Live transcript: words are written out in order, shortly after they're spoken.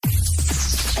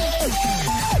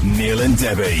Neil and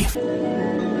Debbie.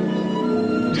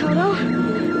 Toto,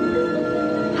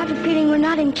 I have a feeling we're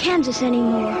not in Kansas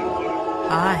anymore.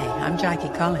 Hi, I'm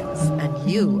Jackie Collins, and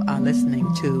you are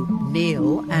listening to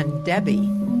Neil and Debbie,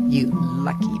 you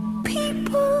lucky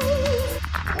people.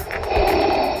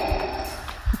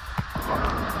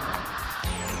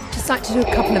 Just like to do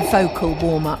a couple of vocal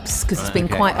warm-ups because it's been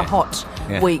quite a hot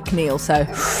week, Neil, so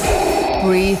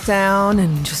breathe down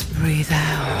and just breathe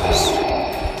out.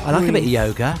 I like a bit of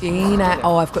yoga.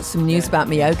 Oh, I've got some news about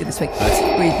my yoga this week.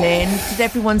 Breathe in. Did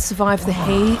everyone survive the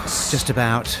heat? Just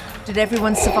about. Did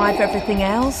everyone survive everything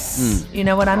else? You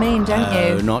know what I mean, don't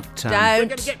you? No, not... Don't. We're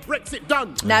going to get Brexit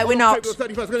done. No, we're not.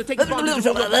 October 31st, we're going to take advantage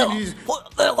of all opportunities.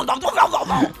 Stop the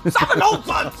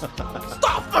nonsense!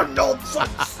 Stop the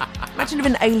nonsense! Imagine if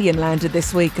an alien landed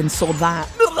this week and saw that.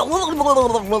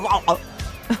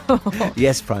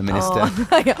 Yes, Prime Minister.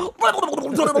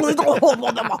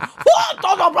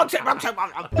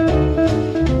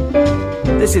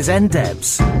 This is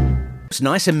NDebs. It's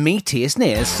nice and meaty, isn't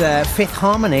it? It's Fifth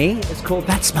Harmony. It's called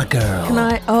That's My Girl. Can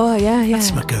I? Oh, yeah.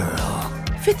 That's my girl.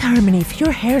 Fifth Harmony for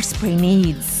your hairspray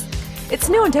needs. It's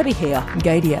Neil and Debbie here.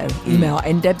 Gadio. Email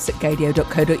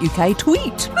ndebs@gadio.co.uk.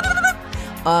 Tweet.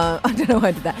 I don't know why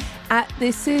I did that. At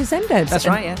This Is NDebs. That's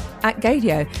right, yeah. At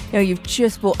Gadio. You know, you've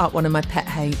just brought up one of my pet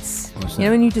hates. What's You know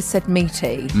that? when you just said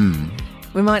meaty?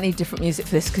 We might need different music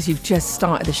for this because you've just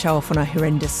started the show off on a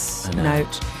horrendous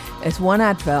note. There's one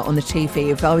advert on the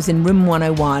TV. If I was in room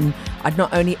 101, I'd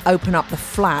not only open up the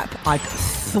flap, I'd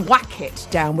thwack it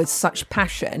down with such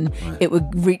passion, it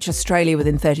would reach Australia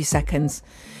within 30 seconds.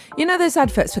 You know those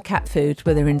adverts for cat food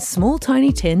where they're in small,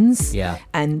 tiny tins? Yeah.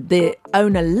 And the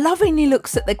owner lovingly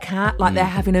looks at the cat like they're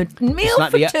having a meal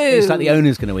for two. It's like the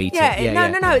owner's going to eat Yeah,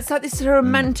 it. no. It's like this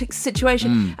romantic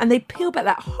situation. And they peel back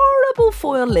that horrible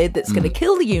foil lid that's going to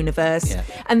kill the universe. Yeah.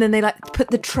 And then they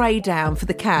put the tray down for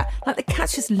the cat. Like the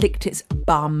cat's just licked its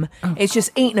bum. It's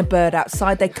just eaten a bird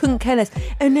outside. They couldn't care less.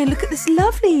 Oh no, look at this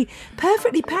lovely,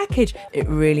 perfectly packaged. It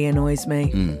really annoys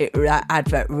me. That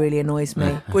advert really annoys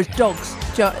me. Whereas dogs,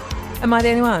 am I the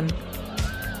only one?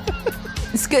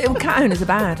 It's good. Cat owners are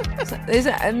bad.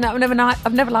 I've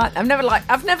never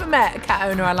met a cat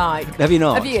owner I like. Have you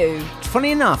not? Have you?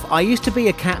 Funny enough, I used to be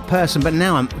a cat person, but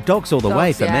now I'm dogs all the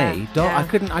way for me. yeah.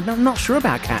 I'm not sure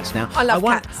about cats now. I love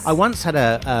cats. I once had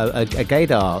a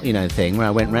gaydar, thing where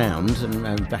I went round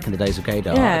and back in the days of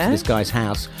gaydar to this guy's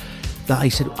house. That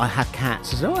he said, I have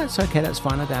cats. I said, that's okay, that's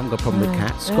fine. I haven't got a problem with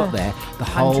cats. Got there, the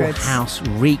whole house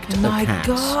reeked of My cats.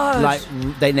 God. Like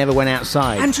they never went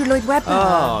outside. Andrew Lloyd Webber.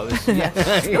 Oh, it was- yeah.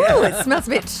 Oh, it smells a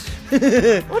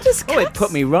bit. What does cat? Oh, it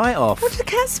put me right off. What does the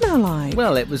cat smell like?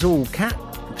 Well, it was all cat.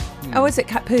 Oh, is it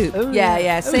cat poop? Oh, yeah.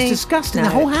 It was See? disgusting. The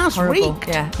whole house horrible. reeked.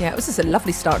 Yeah. It was just a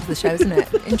lovely start to the show, isn't it?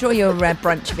 Enjoy your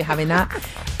brunch if you're having that.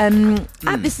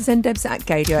 At This Is NDebs at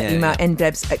Gadio. Email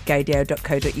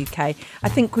ndebs@gadio.co.uk. I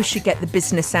think we should get the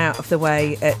business out of the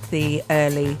way at the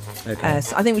early.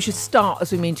 So I think we should start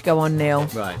as we mean to go on, Neil.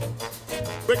 Right.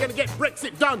 We're going to get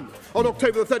Brexit done on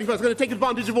October the 31st. We're going to take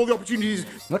advantage of all the opportunities.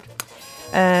 What?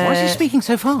 Why is he speaking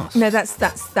so fast? No,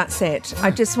 that's it.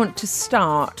 I just want to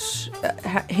start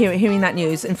hearing that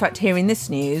news. In fact, hearing this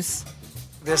news.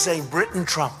 They're saying Britain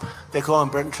Trump. They call him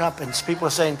Britain Trump, and people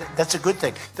are saying that's a good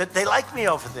thing. That they like me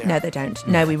over there. No, they don't.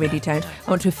 No, we really don't. I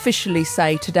want to officially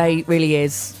say today really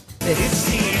is. It's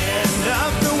the end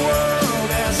of the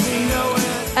world as we know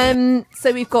it.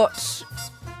 So we've got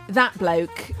that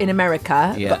bloke in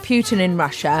America, got Putin in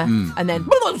Russia, and then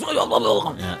Neil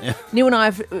and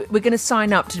we're going to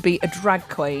sign up to be a drag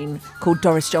queen called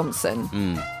Doris Johnson.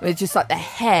 It's just like the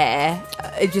hair,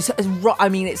 it's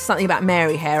something about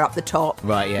Mary hair up the top.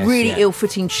 Right, yes. Really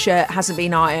ill-fitting shirt, hasn't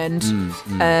been ironed,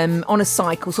 on a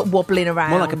cycle, sort of wobbling around.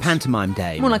 More like a pantomime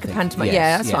day. More like a pantomime.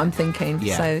 Yeah, that's what I'm thinking.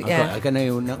 Yeah. So yeah. I'm going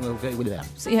to go with that.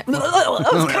 So, yeah.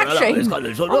 Oh, it's catching.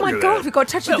 Oh my God, we've got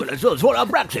a touch of the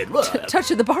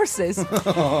touch of the bosses.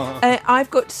 I've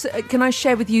got. Can I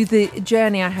share with you the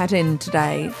journey I had in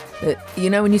today? That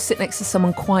when you sit next to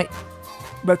someone quite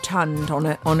rotund on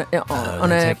a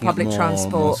public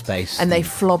transport space and they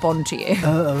flob onto you.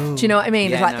 Do you know what I mean?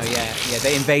 Yeah, It's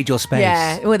they invade your space.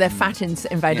 Yeah, well, they're fat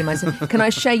invading my space. Can I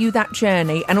share you that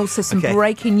journey and also some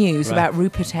breaking news about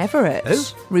Rupert Everett? Who?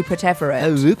 Rupert Everett.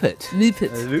 Oh, Rupert.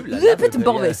 Rupert and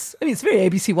Boris. I mean, it's very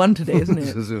ABC One today, isn't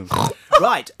it?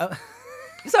 Right.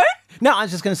 Sorry? No, I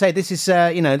was just going to say this is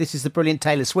the brilliant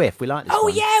Taylor Swift. We like this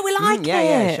one. Yeah, we like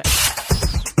it.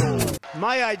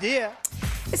 My idea.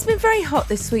 It's been very hot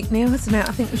this week, Neil, hasn't it?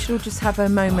 I think we should all just have a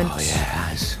moment. Oh, yeah, it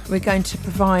has. We're going to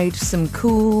provide some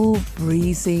cool,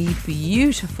 breezy,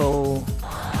 beautiful,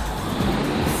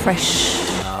 fresh...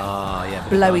 Oh, yeah,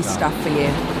 blowy stuff for you.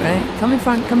 Right? Come in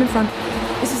front.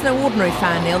 This is no ordinary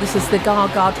fan, Neil. This is the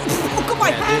Gaga. Oh, God,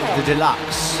 my hair! The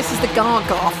deluxe. This is the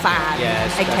Gaga fan,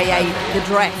 Yes, a.k.a. the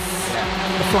dress,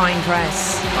 the flying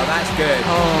dress. Oh, that's good.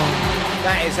 Oh,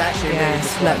 That is actually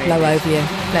yes. really Let it blow over you.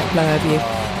 Let it blow over you.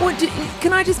 Well,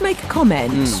 can I just make a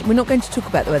comment? We're not going to talk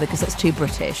about the weather because that's too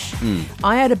British.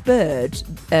 I had a bird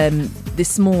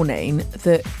this morning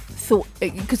that thought,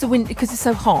 because it's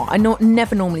so hot, I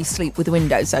never normally sleep with the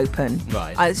windows open.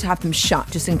 Right. I just have them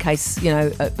shut just in case,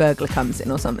 a burglar comes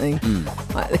in or something.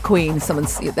 Like the Queen,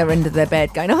 someone's at their end of their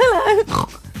bed going, oh, hello.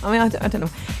 I mean, I don't know.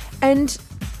 And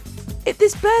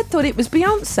this bird thought it was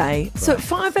Beyonce. Right. So at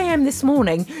 5 a.m. this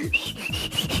morning,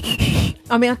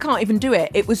 I mean, I can't even do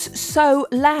it. It was so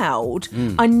loud.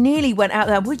 I nearly went out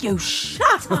there. Would you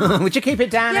shut up? Would you keep it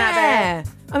down out there?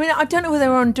 I mean, I don't know whether they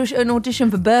were on an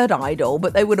audition for Bird Idol,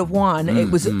 but they would have won.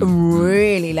 It was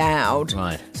really loud.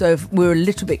 Right. So we were a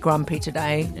little bit grumpy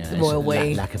today, the royal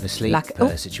we. Lack of a sleep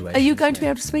situation. Are you going to be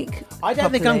able to speak? I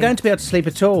don't think I'm going to be able to sleep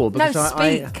at all. Because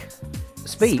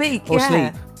Speak or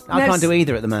yeah. sleep. I can't do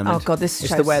either at the moment. Oh, God, this It's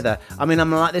shows... the weather. I mean, I'm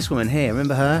like this woman here.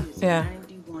 Remember her? Yeah.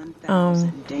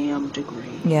 91,000 damn degrees.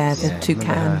 Yeah, the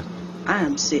toucan. I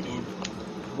am sitting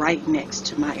right next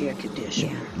to my air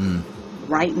conditioner.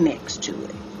 Right next to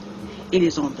it. It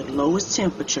is on the lowest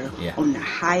temperature, on the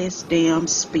highest damn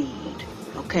speed.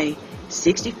 Okay?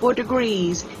 64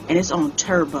 degrees, and it's on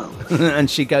turbo. And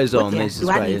she goes on. Yeah. This is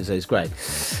great. It's great.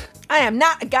 I am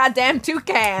not a goddamn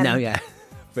toucan. No, yeah.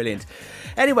 Brilliant.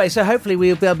 Anyway, so hopefully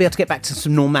we'll be able to get back to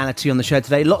some normality on the show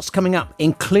today. Lots coming up,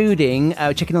 including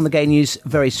checking on the gay news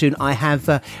very soon. I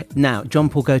have now John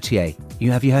Paul Gaultier.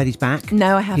 Have you heard he's back?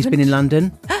 No, I haven't. He's been in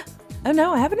London. Oh,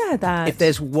 no, I haven't heard that. If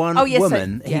there's one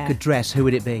woman he could dress, who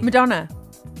would it be? Madonna.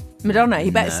 He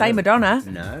better say Madonna.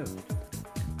 No.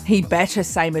 He better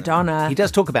say Madonna. He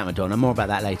does talk about Madonna. More about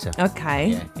that later.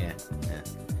 Okay. Yeah.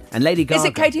 And Lady Gaga. Is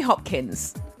it Katie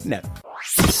Hopkins? No.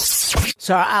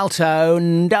 So alto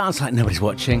and dance like nobody's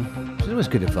watching. It's always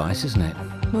good advice, isn't it?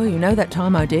 Well, you know that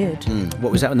time I did.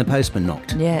 What was that when the postman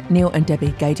knocked? Yeah, Neil and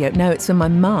Debbie Gadio. No, it's when my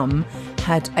mum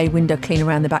had a window clean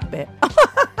around the back bit.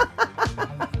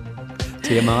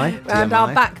 TMI? Around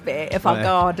our back bit of our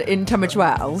garden in Tunbridge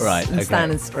Wells, in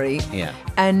Stannon Street. Yeah.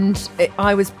 And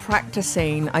I was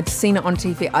practising, I'd seen it on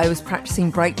TV, I was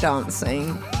practising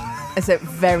breakdancing as a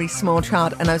very small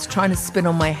child, and I was trying to spin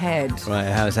on my head. Right,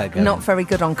 how's that going? Not very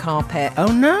good on carpet. Oh,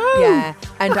 no! Yeah,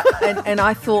 and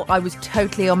I thought I was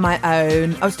totally on my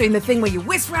own. I was doing the thing where you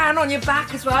whisk round on your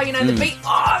back as well, the beat.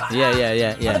 Oh, like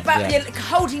Yeah. On the back, you're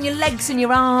holding your legs in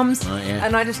your arms. Right, yeah.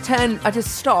 And I just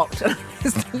stopped and I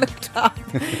just looked up.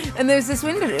 And there was this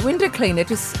window cleaner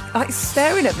just like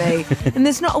staring at me. And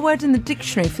there's not a word in the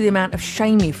dictionary for the amount of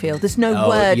shame you feel. There's no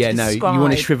word to describe. You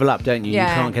want to shrivel up, don't you? Yeah.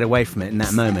 You can't get away from it in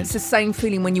that moment. It's the same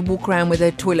feeling when you walk around with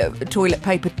a toilet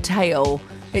paper tail.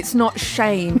 It's not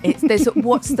shame. There's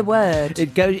what's the word?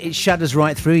 It shudders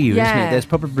right through you, isn't it? There's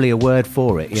probably a word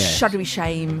for it. Yeah. Shuddery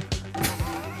shame.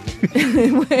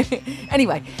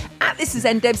 Anyway, this is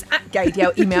NDebs at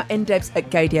Gadio. Email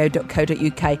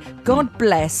ndebs@gadio.co.uk. God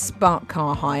bless Spark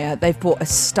Car Hire. They've brought a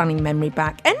stunning memory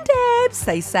back. NDebs,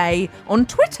 they say on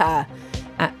Twitter.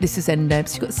 This is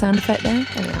NDebs. You got the sound effect there?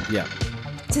 Yeah.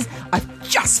 It says, I've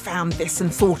just found this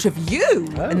and thought of you.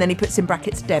 Oh. And then he puts in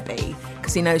brackets Debbie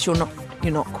because he knows you're not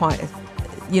quite.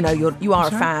 You are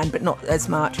a fan, but not as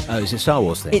much. Oh, is it Star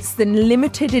Wars thing? It's the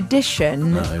limited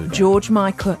edition George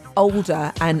Michael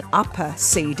Older and Upper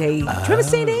CD. Do you remember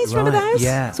CDs? Remember those?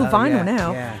 Yeah. It's all vinyl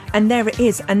now. Yeah. And there it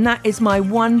is. And that is my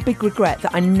one big regret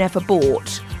that I never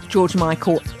bought George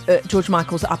Michael's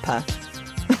Upper.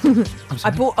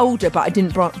 I bought Older, but I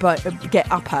didn't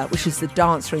get Upper, which is the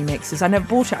dance remixes. I never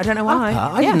bought it. I don't know why.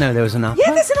 Upper? I didn't know there was an Upper.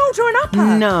 Yeah, there's an Older and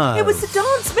Upper. No. It was the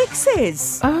dance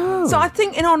mixes. Oh. So I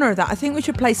think in honour of that, I think we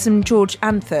should play some Georgian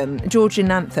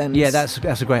anthems. Yeah, that's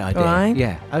a great idea. Right.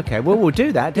 Yeah. Okay. Well, we'll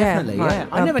do that, definitely. Yeah. Right.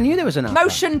 Yeah. I never knew there was an Upper.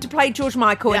 Motion to play George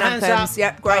Michael in hands anthems. up.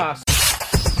 Yeah, great. Fast.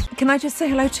 Can I just say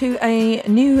hello to a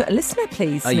new listener,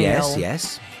 please, Neil?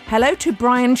 Yes. Hello to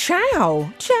Brian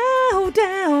Chow. Chow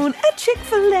down at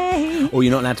Chick-fil-A. Oh,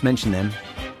 you're not allowed to mention them.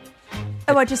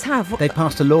 Oh, I just have. They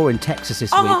passed a law in Texas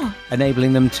this week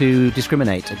enabling them to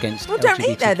discriminate against Well, don't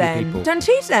eat there LGBTQ then. people. Don't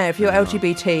eat there if you're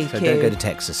LGBTQ. So don't go to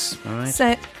Texas, all right? So,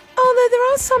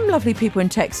 there are some lovely people in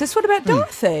Texas. What about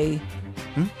Dorothy?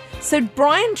 So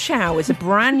Brian Chow is a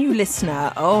brand new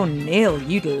listener. Oh, Neil,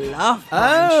 you'd love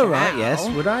Brian Chow. Right, yes.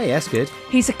 Would I? Yes, good.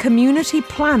 He's a community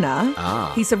planner.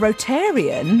 He's a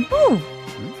Rotarian. Oh,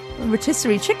 a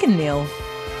rotisserie chicken, Neil.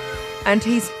 And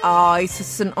he's a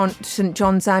St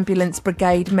John's Ambulance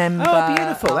Brigade member. Oh,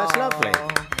 beautiful. That's lovely. Oh,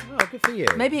 Good for you.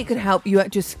 Maybe it could help you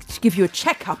just give you a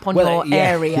checkup on your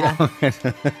area.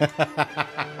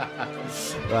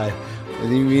 Right.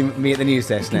 Me at the news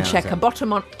desk now. Check a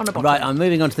bottom on a bottom. Right, I'm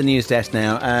moving on to the news desk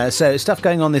now. So, stuff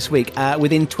going on this week.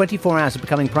 Within 24 hours of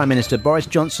becoming Prime Minister, Boris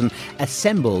Johnson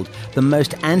assembled the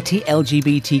most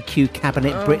anti-LGBTQ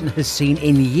cabinet Britain has seen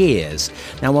in years.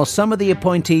 Now, while some of the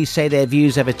appointees say their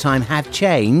views over time have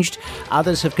changed,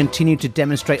 others have continued to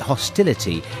demonstrate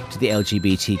hostility to the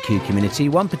LGBTQ community.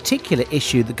 One particular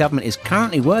issue the government is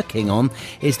currently working on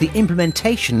is the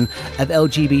implementation of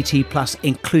LGBT plus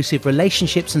inclusive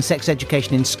relationships and sex education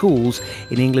in schools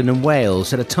in England and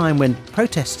Wales at a time when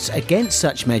protests against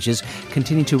such measures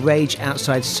continue to rage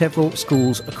outside several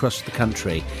schools across the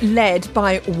country. Led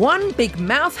by one big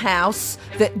mouth house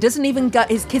that doesn't even go,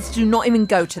 his kids do not even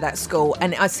go to that school.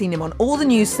 And I've seen him on all the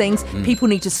news things. People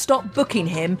need to stop booking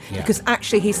him because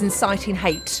actually he's inciting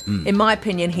hate. In my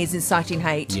opinion, he's inciting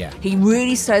hate. Yeah. He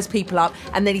really stirs people up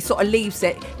and then he sort of leaves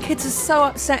it. Kids are so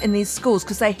upset in these schools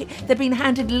because they're being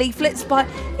handed leaflets by,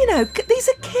 these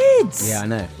are kids. Yeah, I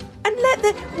know. And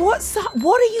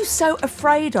what are you so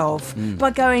afraid of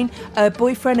by going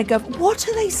boyfriend and girlfriend? What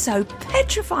are they so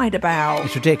petrified about?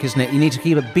 It's ridiculous, isn't it? You need to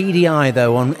keep a beady eye,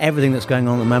 though, on everything that's going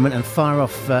on at the moment and fire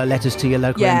off letters to your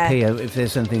local MP if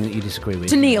there's something that you disagree with.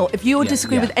 To Neil, if you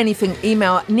disagree with anything,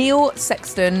 email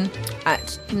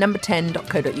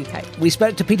neilsexton@number10.co.uk. We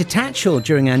spoke to Peter Tatchell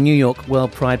during our New York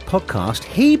World Pride podcast.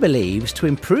 He believes to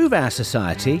improve our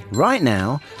society, right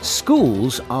now,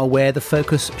 schools are where the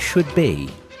focus should be.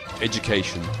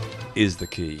 Education is the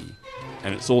key,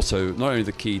 and it's also not only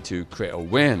the key to create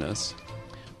awareness,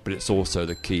 but it's also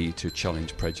the key to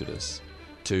challenge prejudice,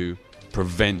 to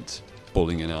prevent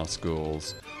bullying in our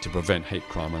schools, to prevent hate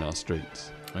crime on our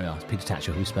streets. Yeah, Peter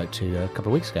Tatchell, who we spoke to a couple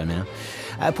of weeks ago now.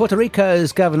 Puerto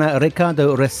Rico's Governor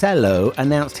Ricardo Rossello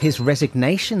announced his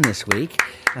resignation this week.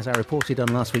 As I reported on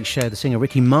last week's show, the singer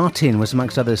Ricky Martin was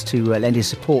amongst others to lend his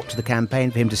support to the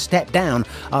campaign for him to step down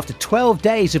after 12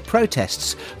 days of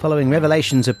protests following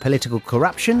revelations of political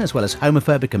corruption as well as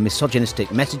homophobic and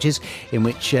misogynistic messages in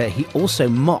which he also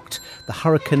mocked the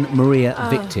Hurricane Maria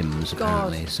victims,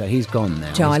 apparently. So he's gone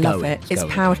now. Joe, I love it. It's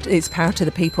power to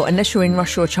the people. Unless you're in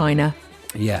Russia or China.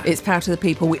 Yeah. It's power to the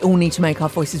people. We all need to make our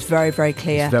voices very, very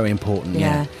clear. It's very important,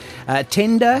 yeah.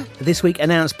 Tinder this week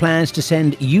announced plans to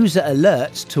send user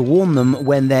alerts to warn them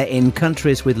when they're in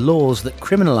countries with laws that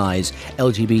criminalise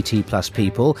LGBT plus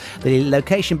people. The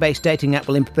location-based dating app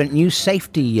will implement new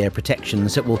safety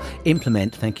protections that will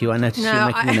implement... Thank you, I noticed you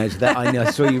making a note of that. I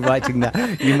saw you writing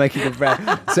that. You're making a brow.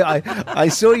 So I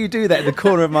saw you do that in the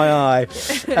corner of my eye.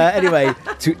 Anyway,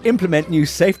 to implement new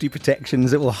safety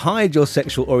protections that will hide your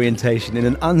sexual orientation in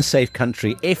an unsafe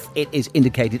country if it is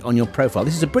indicated on your profile.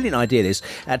 This is a brilliant idea, this.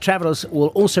 Travellers will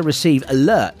also receive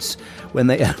alerts when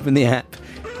they open the app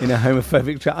in a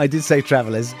homophobic... I did say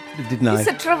travellers, didn't I? You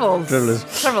said travels.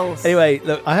 Travels. Anyway,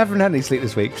 look, I haven't had any sleep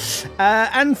this week.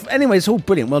 And anyway, it's all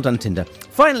brilliant. Well done, Tinder.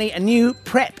 Finally, a new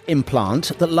PrEP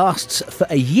implant that lasts for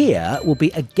a year will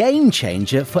be a game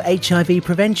changer for HIV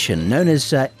prevention, known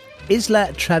as...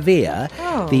 Islatravir.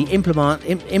 The implant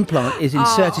is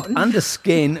inserted under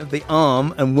skin of the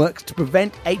arm and works to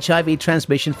prevent HIV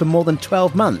transmission for more than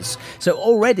 12 months. So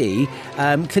already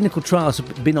clinical trials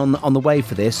have been on the way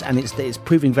for this, and it's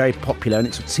proving very popular, and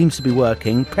it seems to be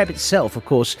working. PrEP itself, of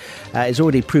course, is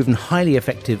already proven highly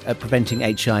effective at preventing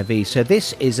HIV. So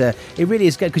this is it really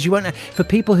is good, because you won't, for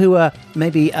people who are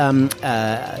maybe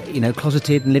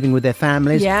closeted and living with their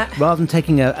families, rather than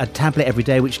taking a tablet every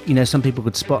day, which some people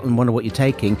could spot and wonder what you're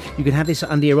taking, you can have this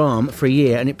under your arm for a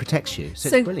year and it protects you. So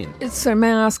it's brilliant. So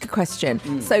may I ask a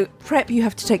question? So PrEP you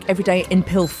have to take every day in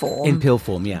pill form. In pill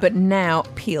form, yeah. But now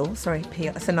peel.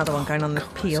 That's another one going on the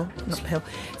peel, not pill.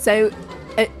 So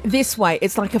this way,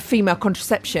 it's like a female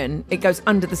contraception. It goes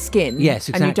under the skin. Yes,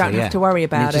 exactly. And you don't have to worry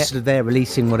about it's just sort of there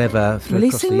releasing whatever.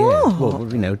 Releasing across the more?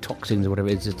 Air. Well, toxins or whatever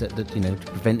it is that to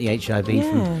prevent the HIV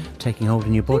from taking hold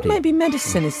in your body. Maybe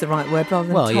medicine is the right word rather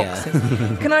than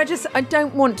toxins. Can I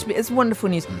don't want to be, it's wonderful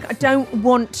news. I don't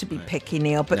want to be picky,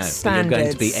 Neil, but standards. But you're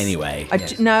going to be anyway. I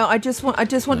just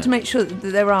want to make sure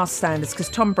that there are standards, because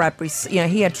Tom Bradbury,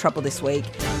 he had trouble this week.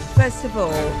 First of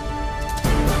all,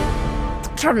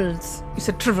 travellers. You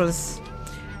said travellers.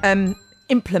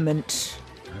 Implement.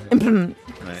 Right.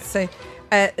 So,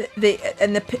 I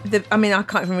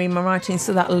can't even read my writing,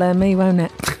 so that'll learn me, won't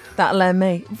it? That'll learn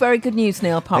me. Very good news,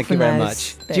 Neil. Apart from those. Thank you very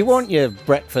much. Bits. Do you want your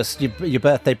breakfast, your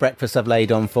birthday breakfast I've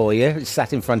laid on for you? It's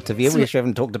sat in front of you, which you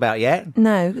haven't talked about yet.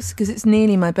 No, because it's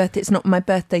nearly my birthday. It's not my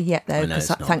birthday yet, though. Because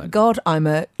thank God I'm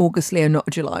a August Leo, not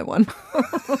a July one.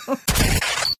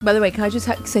 By the way, can I just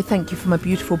say thank you for my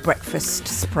beautiful breakfast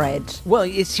spread? Well,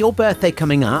 it's your birthday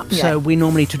coming up, so we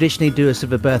normally traditionally do a sort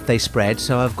of a birthday spread.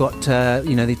 So I've got,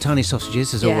 the tiny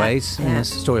sausages, as always. Yeah.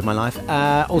 That's the story of my life.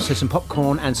 Also some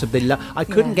popcorn and some I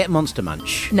couldn't get Monster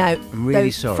Munch. No. I'm really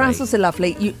sorry. Frazzles are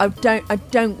lovely. I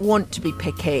don't want to be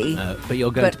picky. But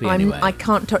you're going to be anyway. I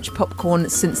can't touch popcorn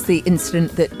since the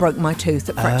incident that broke my tooth,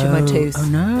 that fractured my tooth. Oh,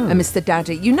 no. And Mr.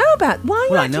 Daddy. You know about... Why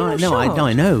Well, are you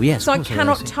I know, yes. So I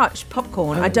cannot touch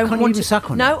popcorn. I don't can't want even to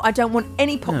suck on it? No, I don't want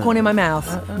any popcorn in my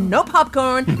mouth. No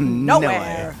popcorn,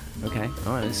 nowhere. Okay,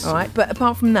 all right. All right, but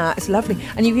apart from that, it's lovely.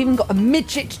 And you've even got a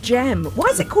midget gem. Why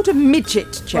is it called a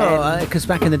midget gem? Well, because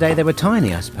back in the day they were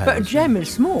tiny, I suppose. But a gem is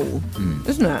small,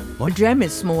 isn't it? What? A gem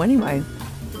is small anyway.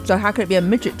 So how can it be a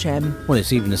midget gem? Well,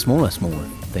 it's even a smaller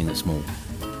thing that's small.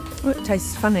 Oh, it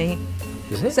tastes funny.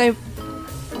 Is it? So,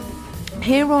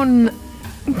 here on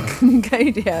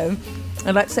Gadio,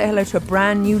 I'd like to say hello to a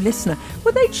brand new listener.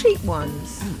 Were they cheap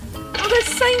ones? Oh, they're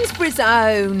Sainsbury's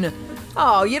own.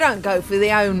 Oh, you don't go for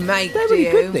the own, mate, They're do really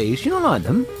you? good, these. You don't like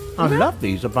them? I love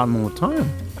these. I buy them all the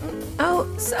time. Oh,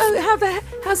 so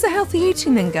how's the healthy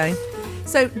eating then going?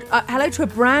 So, hello to a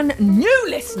brand new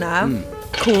listener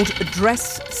called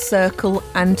Dress Circle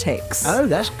Antics. Oh,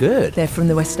 that's good. They're from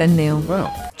the West End, Neil.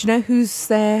 Well. Do you know who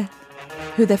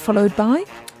they're followed by?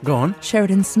 Go on.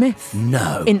 Sheridan Smith.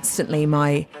 No. Instantly,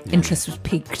 my interest was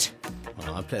piqued.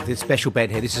 Well, I've put this special bed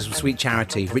here. This is a sweet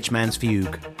charity, Rich Man's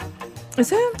Fugue.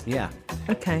 Is it? Yeah.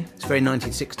 Okay. It's very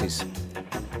 1960s.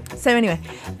 So anyway,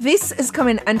 this has come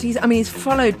in, and he's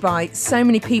followed by so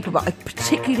many people, but I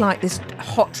particularly like this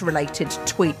hot-related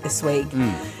tweet this week.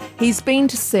 He's been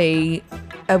to see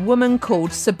a woman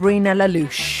called Sabrina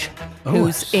Lalouche,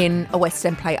 who's in a West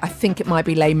End play. I think it might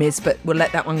be Les Mis, but we'll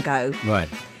let that one go. Right.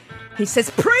 He says,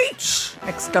 "Preach!"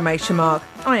 exclamation mark.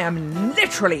 "I am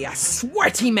literally a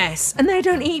sweaty mess, and they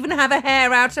don't even have a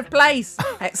hair out of place!"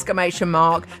 exclamation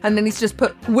mark. And then he's just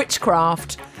put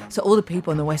witchcraft. So all the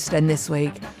people in the West End this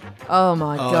week. Oh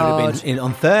my God! It would have been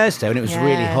on Thursday when it was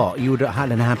really hot. You would have had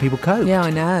to know how people cope. Yeah, I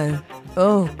know.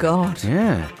 Oh God.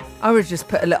 Yeah. I would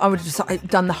have just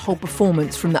done the whole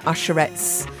performance from the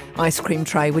Usherettes ice cream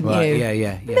tray, wouldn't you?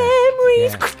 Yeah.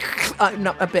 Memories.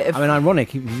 Not a bit of. I mean,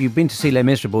 ironic. If you've been to see Les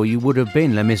Miserables, you would have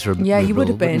been Les Miserables. Yeah, you would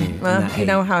have been. You? Well, you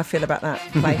know how I feel about that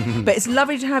play. But it's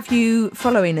lovely to have you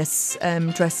following us,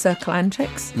 Dress Circle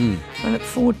Antics. I look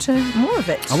forward to more of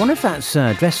it. I wonder if that's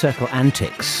Dress Circle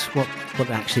Antics. What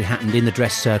actually happened in the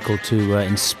Dress Circle to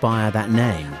inspire that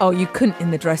name? Oh, you couldn't in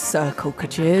the Dress Circle,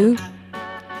 could you?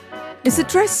 Is the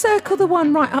Dress Circle the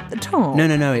one right up the top?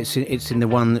 No. It's in the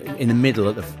one in the middle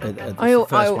at the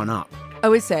first one up.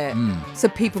 Oh, is it? So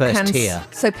people First tier.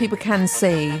 So people can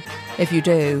see if you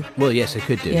do. Well, yes, they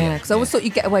could do. Yeah, because I always thought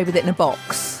you'd get away with it in a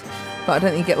box, but I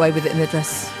don't think you get away with it in the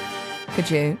dress. Could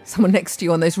you? Someone next to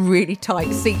you on those really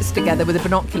tight seats together with the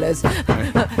binoculars.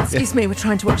 Excuse me, we're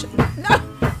trying to watch it. No.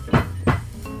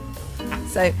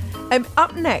 So,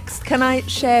 up next, can I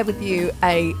share with you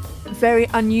a very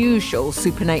unusual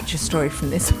supernature story from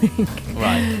this week?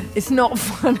 Right. It's not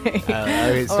funny.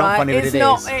 It's not funny, but it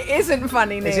is. It isn't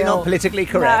funny, Neil. Is it not politically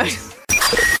correct? No.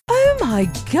 Oh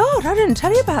my God, I didn't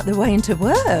tell you about the way into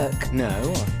work.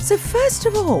 No. So first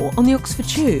of all, on the Oxford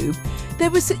Tube,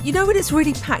 there was, you know when it's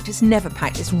really packed, it's never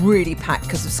packed, it's really packed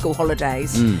because of school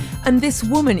holidays. And this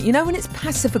woman, you know when it's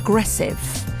passive aggressive,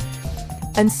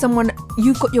 and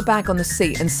you've got your bag on the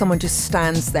seat and someone just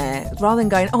stands there, rather than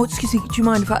going, "Oh, excuse me, do you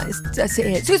mind if I sit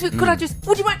here? Excuse me, could I just,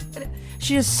 would you mind?"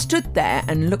 She just stood there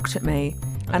and looked at me,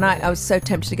 and I was so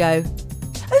tempted to go,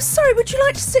 "Oh, sorry, would you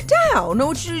like to sit down? Or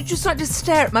would you just like to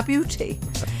stare at my beauty?"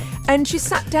 And she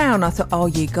sat down. I thought, oh,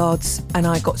 ye gods. And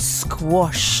I got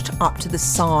squashed up to the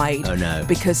side. Oh, no.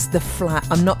 Because the flap,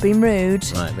 I'm not being rude,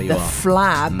 right, but the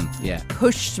flab yeah.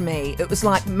 pushed me. It was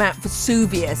like Mount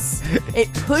Vesuvius.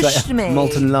 It pushed like me.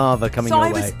 Molten lava coming your way.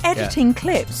 So I was editing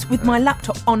clips with my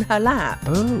laptop on her lap.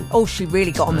 Oh, she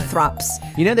really got on the thrups.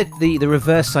 You know the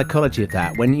reverse psychology of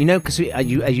that? When, you know, because as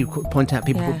you point out,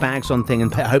 people put bags on thing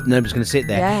and hope nobody's going to sit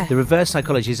there. Yeah. The reverse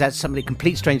psychology is that somebody,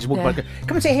 complete strangers, walk by and go,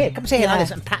 come and sit here, like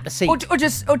this, and pat the seat. Or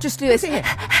just do this.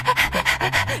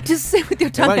 Just sit with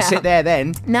your tongue out. I won't sit there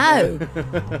then. No.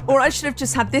 Or I should have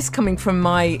just had this coming from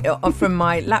my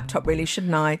laptop, really,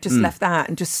 shouldn't I? Just left that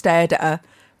and just stared at her.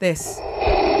 This.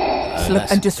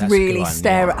 And just really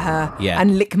stare at her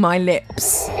and lick my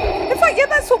lips. In fact,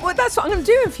 that's what I'm going to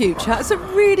do in future. That's a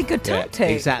really good tactic.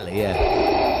 Exactly,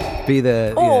 yeah. Be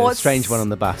the strange one on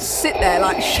the bus. Sit there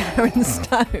like Sharon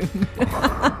Stone.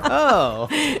 Oh.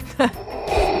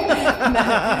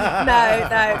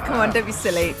 No, come on, don't be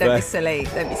silly. Don't be silly.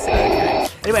 Okay.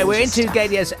 Anyway, we're into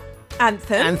Gadio's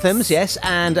Anthems, yes,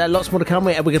 and lots more to come.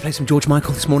 We're going to play some George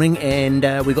Michael this morning, and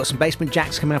we've got some Basement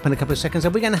Jacks coming up in a couple of seconds.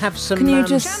 Are we going to have some... Can you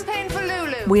just... Champagne for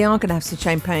Lulu. We are going to have some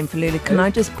champagne for Lulu. Can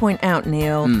I just point out,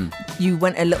 Neil, you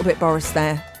went a little bit Boris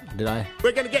there. Did I?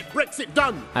 We're going to get Brexit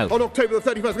done on October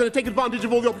the 31st. We're going to take advantage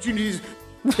of all the opportunities.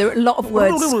 There are a lot of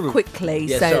words quickly,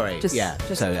 Yeah, so sorry. just, Yeah.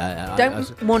 just So,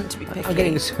 don't want to be picky. I'm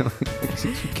getting... you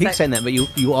keep saying that, but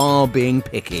you are being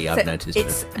picky, I've noticed.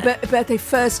 It's birthday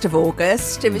 1st of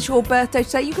August. If it's your birthday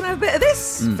today, you can have a bit of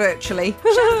this, virtually.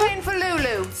 Champagne for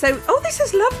Lulu. So, this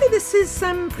is lovely. This is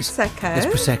Prosecco. It's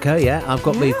Prosecco, yeah. I've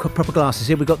got the proper glasses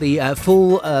here. We've got the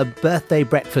full birthday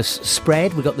breakfast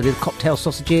spread. We've got the little cocktail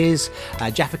sausages,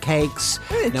 Jaffa cakes.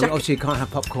 Now, obviously, you can't have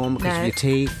popcorn because of your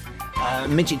teeth.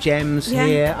 Midget gems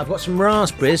here. I've got some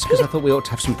raspberries because I thought we ought to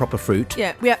have some proper fruit.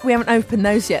 Yeah, we haven't opened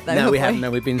those yet, though. No, we haven't.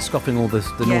 No, we've been scoffing all the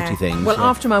naughty things. Well,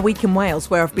 after my week in Wales,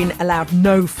 where I've been allowed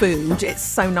no food, it's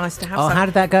so nice to have some. How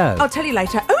did that go? I'll tell you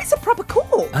later. Oh, it's a proper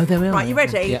cork. Oh, there we are. Right, you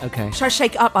ready? Yeah, okay. Shall I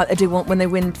shake it up like they do when they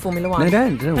win Formula 1? No,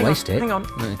 don't Hang waste on, it. Hang on.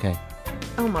 Okay.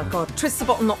 Oh, my God. Twist the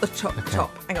bottom, not the top.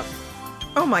 Hang on.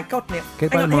 Oh, my God, Neil.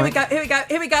 Get Hang on, by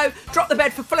here we go. Drop the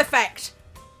bed for full effect.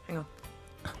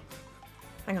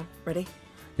 Hang on. Ready?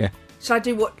 Yeah. Shall I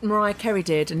do what Mariah Carey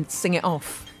did and sing it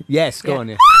off? Yes, go on,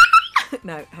 yeah.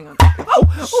 No, hang on.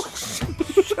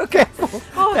 Okay.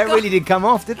 Oh, That God. really did come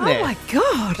off, didn't it? Oh, my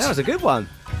God. That was a good one.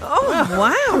 Oh,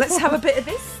 wow. Let's have a bit of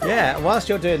this. Yeah, whilst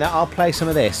you're doing that, I'll play some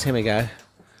of this. Here we go.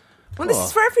 Well, this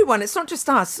is for everyone. It's not just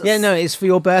us. Yeah, no, it's for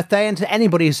your birthday and to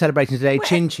anybody who's celebrating today.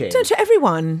 Chin chin. To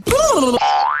everyone.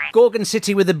 Gorgon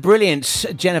City with the brilliant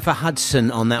Jennifer Hudson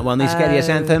on that one. These Gaydios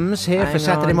anthems here for hang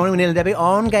Saturday on. morning with Neil and Debbie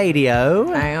on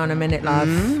Gaydio. Hang on a minute, love.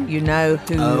 You know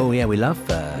who. Oh, yeah, we love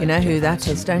her. You know who that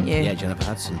is, don't you? Yeah, Jennifer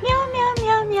Hudson.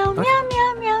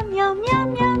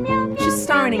 She's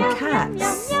starring in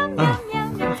Cats.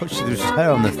 I thought she was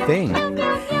her on the thing.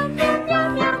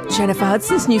 Jennifer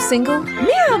Hudson's new single,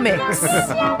 Meow Mix.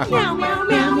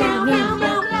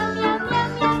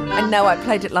 I know I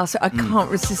played it last week. I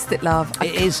can't resist it, love.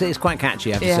 It's quite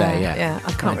catchy, I have to say. Yeah,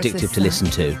 I can't quite addictive resist to listen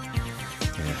to.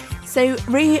 So,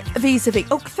 vis-a-vis.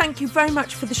 Oh, thank you very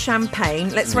much for the champagne.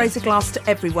 Let's raise a glass to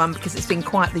everyone because it's been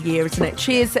quite the year, isn't it?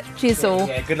 Cheers all.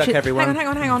 Yeah, good luck, everyone.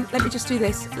 Hang on. Let me just do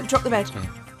this. Drop the bed.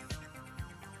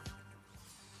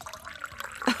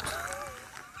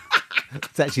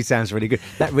 That actually sounds really good.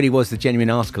 That really was the genuine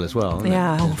article as well.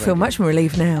 Yeah, I feel much more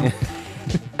relieved now.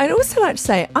 I'd also like to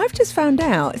say, I've just found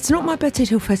out it's not my birthday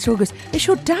till 1st of August. It's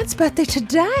your dad's birthday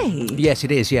today. Yes,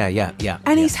 it is. Yeah.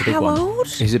 And he's it's a big how one. old?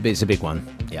 It's a big one.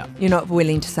 Yeah. You're not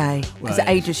willing to say because it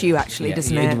ages you, actually,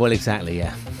 doesn't it? Well, exactly.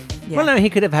 Yeah. Yeah. Well, no, he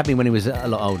could have had me when he was a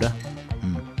lot older.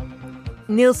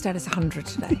 Neil's dad is 100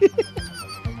 today.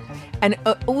 And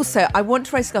also, I want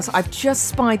to raise a glass. I've just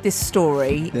spied this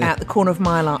story out the corner of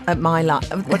my life.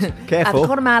 Careful. At the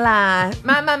corner of my life.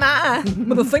 My.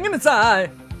 With a thing in its eye.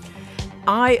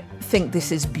 I think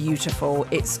this is beautiful.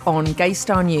 It's on Gay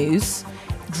Star News.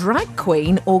 Drag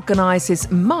queen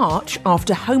organises march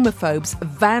after homophobes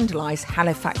vandalise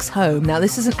Halifax home. Now,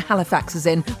 this isn't Halifax as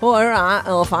in, all right,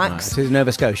 Halifax. Right, this is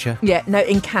Nova Scotia. Yeah, no,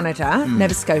 in Canada,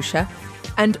 Nova Scotia.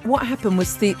 And what happened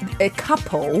was a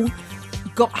couple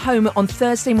got home on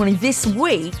Thursday morning this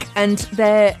week and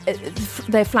their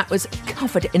flat was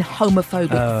covered in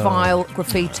homophobic vile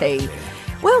graffiti.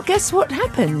 Well, guess what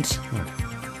happened?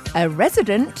 A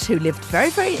resident who lived a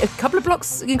couple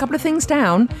of things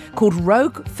down, called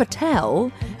Rogue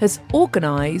Fattel, has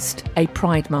organised a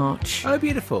pride march. Oh,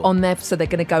 beautiful. On there, so they're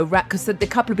going to go because the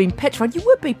couple have been petrified. You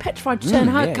would be petrified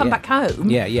to come back home.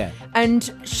 Yeah. And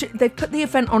they've put the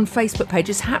event on Facebook page.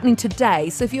 It's happening today.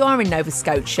 So if you are in Nova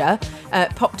Scotia,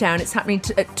 pop down. It's happening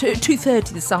at 2:30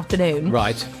 this afternoon.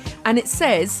 Right. And it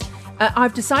says,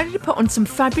 I've decided to put on some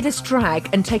fabulous drag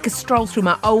and take a stroll through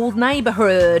my old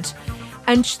neighbourhood.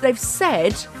 And they've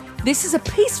said this is a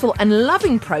peaceful and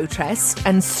loving protest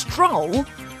and stroll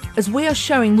as we are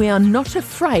showing we are not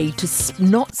afraid to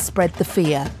not spread the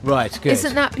fear. Right, good.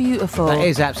 Isn't that beautiful? That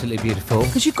is absolutely beautiful.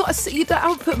 Because you've got to see, that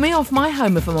would put me off my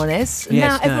home, if I'm honest.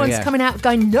 Yes, now everyone's coming out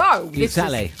going, no, this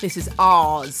is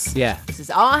ours. Yeah. This is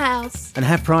our house. And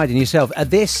have pride in yourself.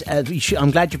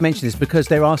 I'm glad you've mentioned this because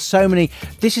there are so many.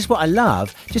 This is what I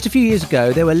love. Just a few years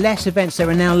ago, there were less events. There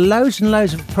are now loads and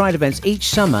loads of pride events each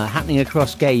summer happening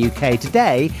across Gay UK.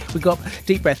 Today, we've got,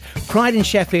 deep breath, Pride in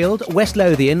Sheffield, West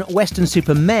Lothian, Western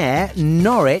Super Men, Ayr,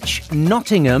 Norwich,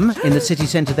 Nottingham in the city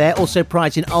centre there. Also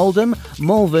prides in Oldham,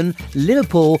 Malvern,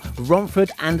 Liverpool,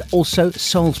 Romford and also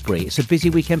Salisbury. It's a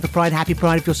busy weekend for Pride. Happy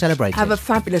Pride if you're celebrating. Have a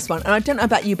fabulous one. And I don't know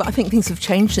about you, but I think things have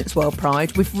changed since World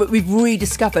Pride. We've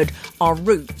rediscovered our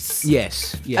roots.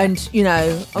 Yes. Yeah. And,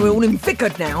 we're all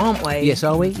invigorated now, aren't we? Yes,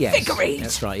 are we? Yes. Invigorated.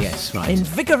 That's right, yes, right.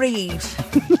 Invigorated.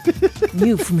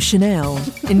 New from Chanel.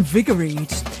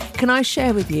 Invigorated. Can I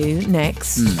share with you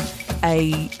next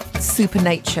a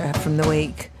Supernature from the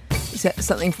week?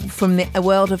 Something from the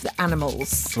world of the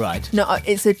animals. Right. No,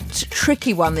 it's a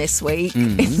tricky one this week.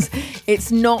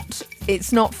 It's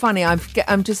not funny. I'm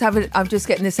just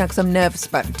getting this now because I'm nervous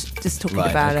about just talking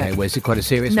about it. Well, is it quite a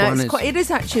serious one? No, it is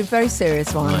actually a very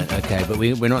serious one. Right, okay, but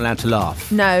we're not allowed to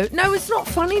laugh. No, it's not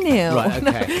funny, Neil. Right,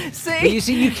 okay. No, see? But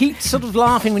you keep sort of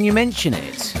laughing when you mention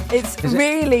it.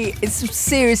 It's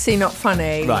seriously not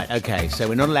funny. Right, okay, so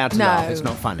we're not allowed to laugh. It's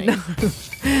not funny. No.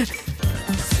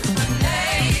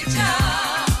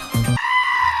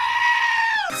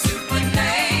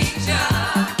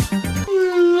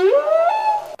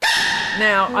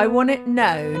 Now, I want it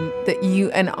known that you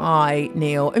and I,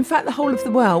 Neil, in fact, the whole of the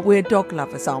world, we're dog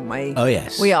lovers, aren't we? Oh,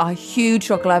 yes. We are huge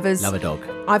dog lovers. Love a dog.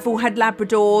 I've all had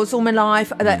Labradors all my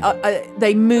life.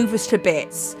 They move us to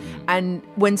bits. And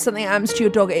when something happens to your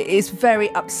dog, it is very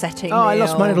upsetting. Oh, Neil. I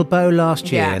lost my little Bo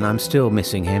last year and I'm still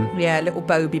missing him. Yeah, little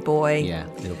Bobby boy. Yeah,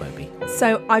 little Bobby.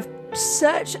 So I've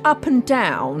searched up and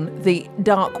down the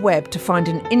dark web to find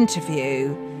an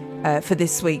interview for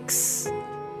this week's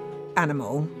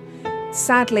animal.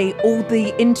 Sadly, all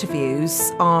the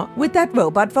interviews are with that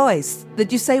robot voice that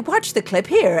you say, watch the clip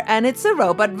here, and it's a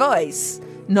robot voice,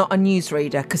 not a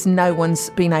newsreader, because no one's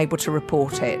been able to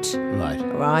report it.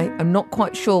 Right? I'm not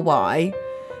quite sure why,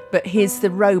 but here's the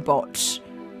robot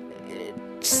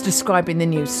just describing the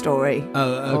news story.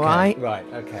 Oh, okay. All right? Right,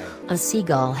 okay. A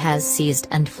seagull has seized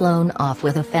and flown off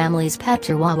with a family's pet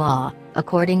chihuahua,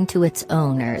 according to its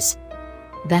owners.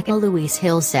 Becca Louise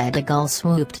Hill said a gull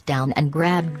swooped down and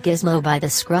grabbed Gizmo by the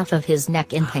scruff of his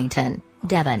neck in Paynton,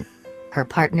 Devon. Her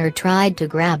partner tried to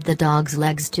grab the dog's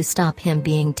legs to stop him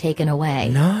being taken away.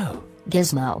 No.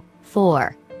 Gizmo,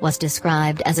 4, was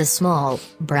described as a small,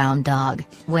 brown dog,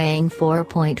 weighing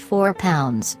 4.4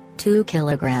 pounds, 2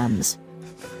 kilograms.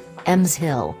 Ems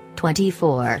Hill,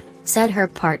 24, said her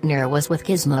partner was with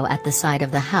Gizmo at the side of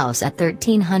the house at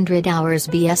 1300 hours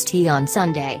BST on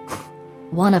Sunday.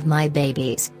 One of my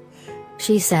babies.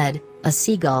 She said, a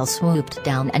seagull swooped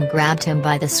down and grabbed him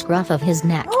by the scruff of his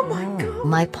neck. Oh my God.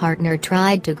 My partner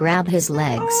tried to grab his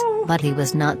legs, but he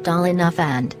was not tall enough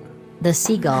and the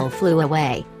seagull flew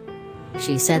away.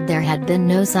 She said there had been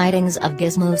no sightings of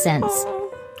Gizmo since.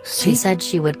 She said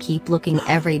she would keep looking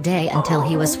every day until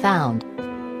he was found.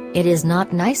 It is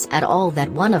not nice at all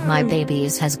that one of my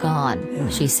babies has gone,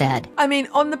 she said. I mean,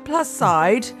 on the plus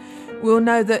side, we'll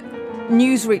know that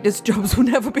newsreaders' jobs will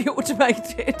never be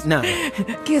automated. No.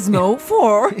 Gizmo,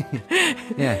 4.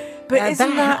 Yeah. But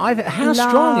isn't that how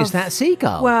strong is that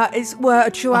seagull? Well,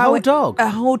 a chihuahua. A whole dog? A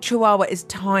whole chihuahua is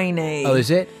tiny. Oh, is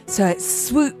it? So it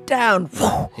swooped down.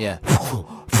 Yeah.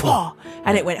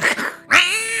 And it went...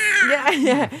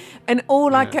 Yeah. And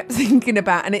all I kept thinking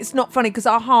about, and it's not funny because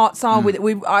our hearts are with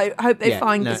it. I hope they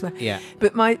find Gizmo. Yeah.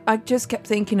 But I just kept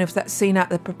thinking of that scene at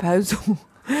The Proposal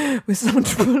with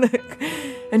Sandra Bullock,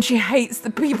 and she hates the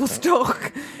people's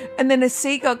dog, and then a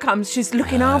seagull comes, she's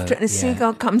looking after it, and a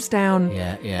seagull comes down,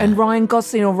 and Ryan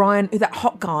Gosling, or Ryan, that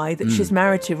hot guy that she's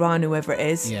married to, Ryan, whoever it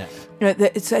is,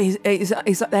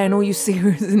 he's up there, and all you see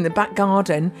is in the back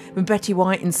garden with Betty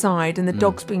White inside, and the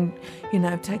dog's been,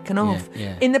 taken off.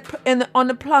 On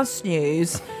the Plus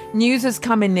news has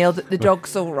come in, Neil, that the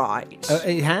dog's all right.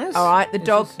 It has? All right, the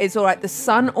dog is all right. The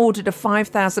Sun ordered a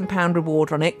 £5,000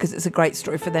 reward on it because it's a great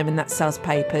story for them and that sells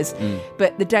papers.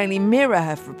 But the Daily Mirror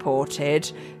have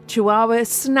reported Chihuahua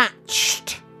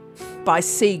snatched by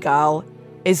seagull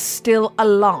is still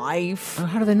alive. Oh,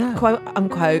 how do they know? Quote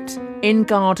unquote, in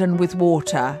garden with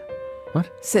water.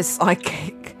 What? Says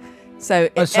psychic. So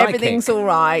everything's all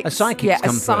right. A psychic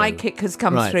has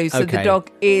come through. So the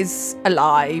dog is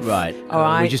alive. Right. All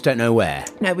right. We just don't know where.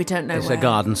 No, we don't know it's where. It's a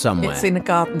garden somewhere. It's in a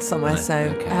garden somewhere. Right,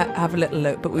 So have a little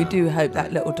look. But we do hope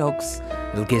that little dog's...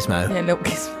 Little Gizmo. Yeah, little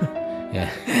Gizmo.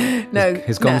 Yeah. No.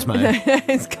 His Gonsmo.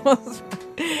 His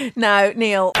Gonsmo. No,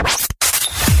 Neil.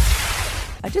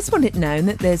 I just want it known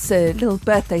that there's little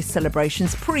birthday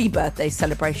celebrations, pre-birthday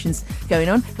celebrations going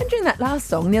on. And during that last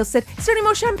song, Neil said, is there any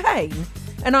more champagne?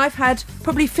 And I've had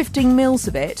probably 15 mils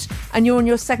of it, and you're on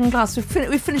your second glass.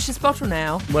 We've finished this bottle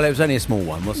now. Well, it was only a small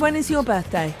one, wasn't it? When is your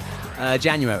birthday?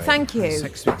 January. Thank you.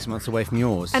 6 months away from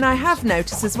yours. And I have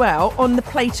noticed as well, on the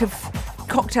plate of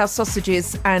cocktail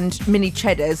sausages and mini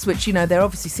cheddars, which, you know, they're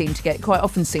obviously quite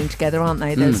often seen together, aren't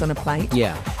they? Those on a plate.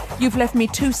 Yeah. You've left me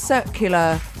 2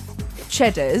 circular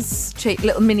cheddars,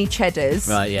 little mini cheddars,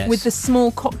 right, yes. with the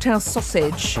small cocktail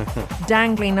sausage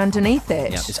dangling underneath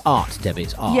it. Yeah, it's art, Debbie,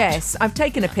 it's art. Yes, I've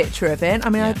taken a picture of it. I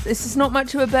mean, this is not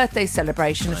much of a birthday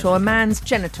celebration at all. A man's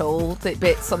genital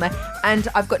bits on there, and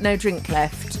I've got no drink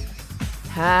left.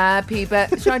 Happy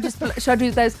birthday. Should I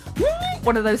do those,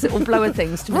 one of those little blower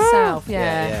things to myself?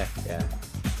 Yeah.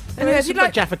 Anyway, if you'd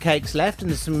like Jaffa cakes left,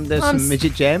 and there's some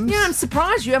midget gems. Yeah, I'm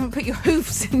surprised you haven't put your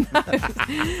hoofs in those.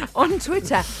 On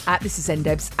Twitter, @this is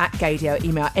ndebs, @Gaydio,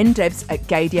 email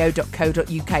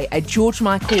ndebs@gaydio.co.uk. A George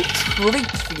Michael treat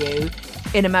for you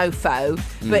in a mofo.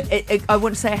 But I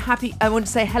want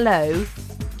to say hello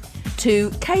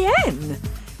to KN,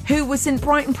 who was in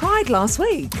Brighton Pride last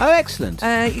week. Oh, excellent.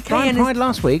 Brighton Pride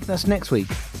last week. That's next week.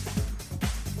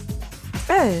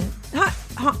 Oh,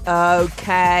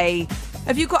 okay.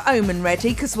 Have you got Omen ready?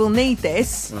 Because we'll need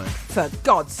this. Right. For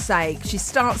God's sake. She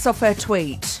starts off her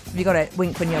tweet. Have you got it?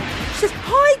 Wink when you're... She says,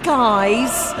 hi,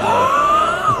 guys.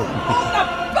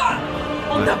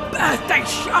 On the birthday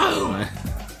show.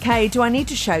 Okay, do I need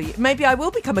to show you? Maybe I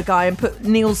will become a guy and put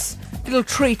Neil's little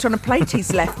treat on a plate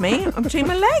he's left me between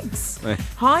my legs.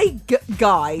 Hi,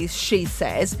 guys, she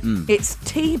says. It's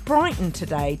Tea Brighton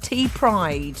today. Tea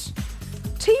Pride.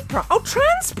 Oh,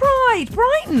 Trans Pride,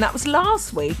 Brighton. That was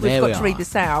last week. We've got to read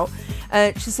this out.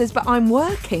 She says, but I'm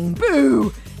working.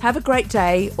 Boo. Have a great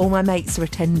day. All my mates are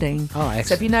attending. Oh, excellent.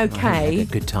 So if you know Kay... a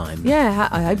good time. Yeah,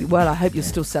 I hope you're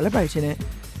still celebrating it.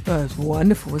 Oh, it's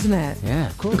wonderful, isn't it? Yeah,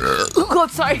 of course. Oh, God,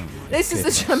 sorry. This is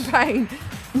the champagne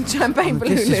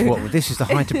balloon. This is the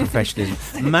height of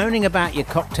professionalism. Moaning about your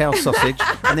cocktail sausage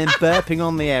and then burping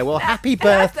on the air. Well, happy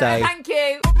birthday. Thank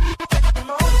you.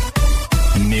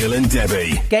 Neil and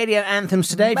Debbie. Gaydio anthems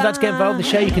today. If you'd like to get involved in the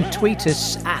show, you can tweet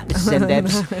us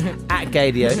 @ndebs,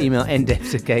 @Gaydio, email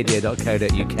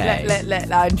ndebs@gaydio.co.uk.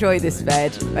 I enjoy this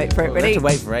bed. Wait for it, ready? We have to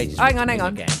wait for ages. Hang on.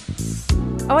 Again.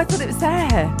 Oh, I thought it was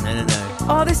there. No.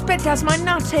 Oh, this bed has my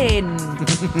nut in.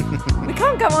 We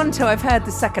can't go on till I've heard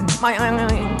the second. Gone.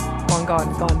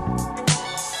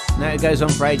 No, it goes on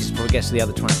for ages before it gets to the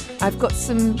other 20. I've got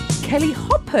some Kelly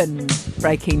Hoppen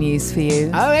breaking news for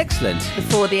you. Oh, excellent.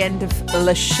 Before the end of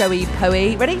Le Showy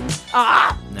Poey. Ready?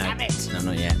 No, damn it. No,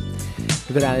 not yet.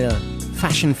 We've got our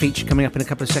fashion feature coming up in a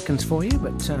couple of seconds for you,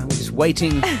 but we're just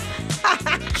waiting.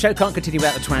 Show can't continue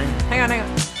without the twang. Hang on. No.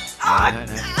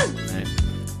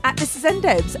 This is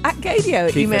ndebs, @Gaydio.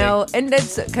 Email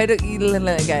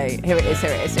ndebs.co.uk. Here it is.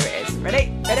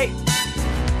 Ready?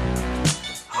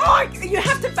 Oh, we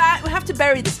have to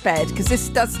bury this bed because this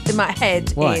does in my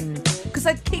head. Why? Because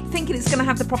I keep thinking it's going to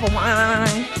have the proper.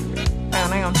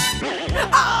 Hang on.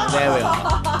 There we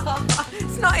are.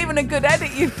 It's not even a good edit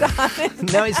you've done.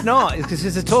 No, it's not. It's because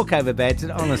it's a talkover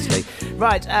bed, honestly.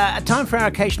 Right, time for our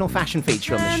occasional fashion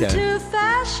feature on the show. Turn to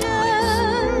fashion,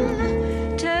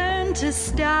 turn to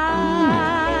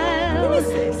style. Who is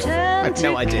this? I have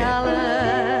no idea.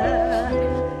 Color,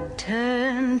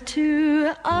 turn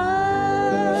to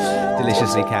art.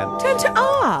 Deliciously can. Turn to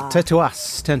art. Turn to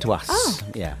us. Oh.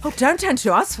 Yeah. Oh, don't turn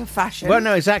to us for fashion. Well,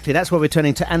 no, exactly. That's why we're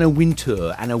turning to Anna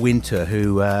Wintour. Anna Wintour,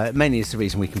 who mainly is the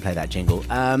reason we can play that jingle.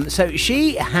 So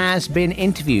she has been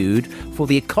interviewed for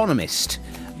The Economist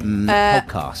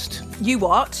podcast. You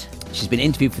what? She's been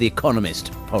interviewed for The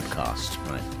Economist podcast,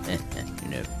 right?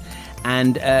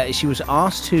 And she was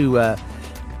asked to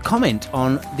comment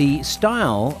on the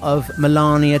style of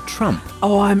Melania Trump.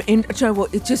 Oh, I'm in. Do you know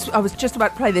what? I was just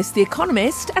about to play this. The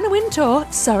Economist, Anna Wintour.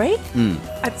 Sorry.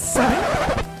 Sorry.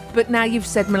 But now you've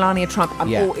said Melania Trump,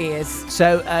 I'm all ears.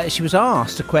 So she was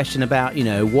asked a question about,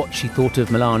 what she thought of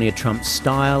Melania Trump's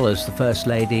style as the First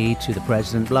Lady to the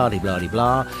President,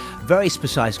 blah-de-blah-de-blah. Very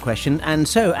precise question. And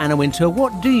so, Anna Wintour,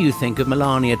 what do you think of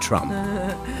Melania Trump?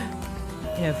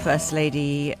 First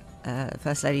Lady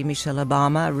Michelle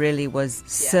Obama really was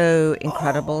so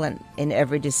incredible, and in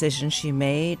every decision she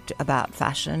made about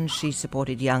fashion, she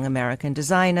supported young American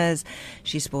designers.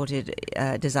 She supported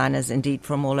designers indeed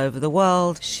from all over the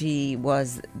world. She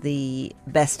was the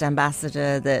best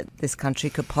ambassador that this country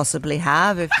could possibly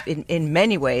have, if in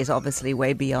many ways, obviously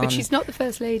way beyond. But she's not the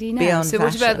First Lady now. Beyond so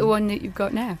fashion. What about the one that you've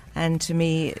got now? And to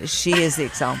me, she is the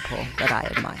example that I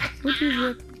admire. Would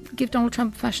you give Donald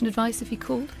Trump fashion advice if he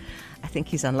called? I think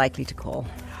he's unlikely to call.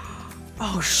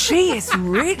 Oh, she is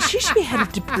rich. She should be head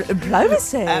of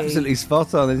diplomacy. Absolutely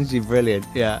spot on, isn't she? Brilliant,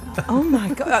 yeah. Oh,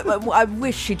 my God. I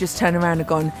wish she'd just turned around and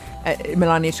gone,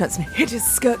 Melania Trump, some hideous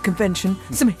skirt convention,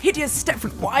 some hideous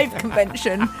Stepford Wife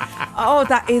convention. Oh,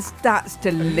 that's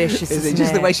delicious, isn't it?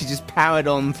 Just the way she just powered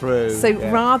on through. So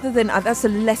rather than, that's a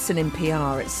lesson in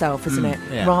PR itself, isn't it?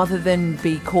 Yeah. Rather than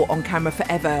be caught on camera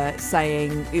forever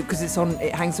saying, because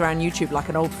it hangs around YouTube like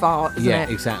an old fart, isn't it? Yeah,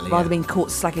 exactly. Rather than being caught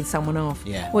slagging someone off.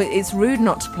 Yeah. Well, it's rude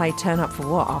not to play Turn Up For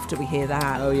What after we hear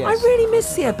that. Oh, yes. I really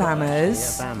miss the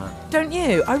Obamas. The Obama. Don't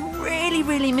you? I really,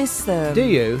 really miss them. Do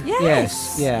you?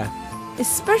 Yes. Yeah.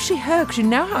 Especially her, because you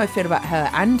know how I feel about her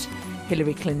and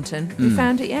Hillary Clinton. Have you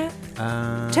found it yet?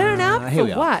 Turn Up here For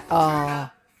we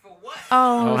are. What?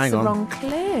 Oh, hang it's the on. wrong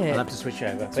clip. I'll have to switch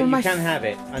over. But one of you my can have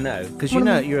it, I know. Because you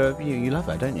know you love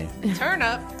her, don't you? Turn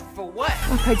Up For What?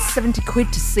 I paid 70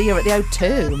 quid to see her at the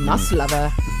O2. Must love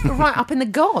her. Right up in the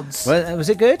gods. Well, was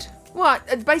it good? Well,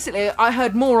 basically, I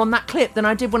heard more on that clip than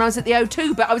I did when I was at the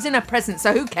O2, but I was in her presence,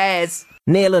 so who cares?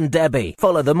 Neil and Debbie.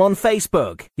 Follow them on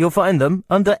Facebook. You'll find them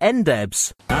under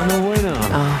NDebs. And the winner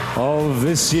of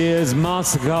this year's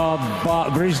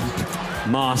MasterCard British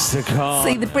MasterCard.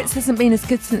 See, the Brits hasn't been as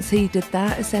good since he did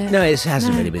that, is it? No, it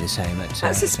hasn't really been the same.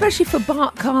 That's especially for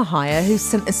Bart Car Hire, who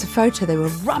sent us a photo. They were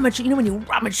rummaging, you know when you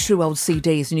rummage through old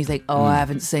CDs and you think, I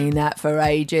haven't seen that for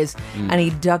ages. And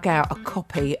he dug out a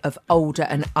copy of Older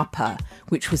and Upper,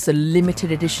 which was the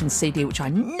limited edition CD, which I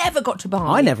never got to buy.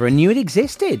 I never knew it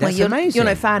existed. That's amazing. You're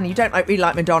no fan. You don't really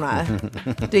like Madonna,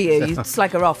 do you? You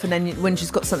slag her off, and then when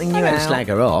she's got something new I don't out... slag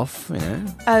her off, you know.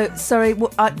 Oh, sorry. Do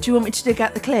you want me to dig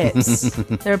out the clips?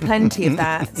 There are plenty of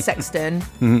that, Sexton.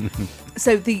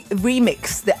 So the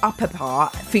remix, the upper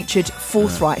part, featured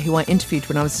Forthright, who I interviewed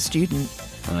when I was a student.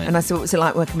 Right. And I said, what was it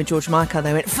like working with George Michael?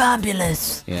 They went,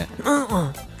 fabulous. Yeah.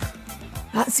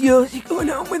 That's yours. You're going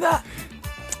on with that.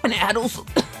 And it had also...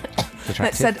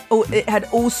 It had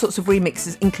all sorts of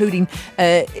remixes, including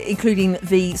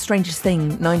The Strangest Thing,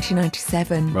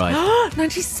 1997. Right.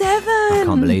 97! I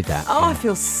can't believe that. Oh, I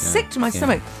feel sick to my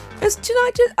stomach.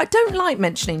 I don't like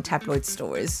mentioning tabloid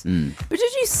stories, but did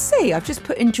you see? I've just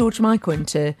put in George Michael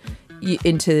into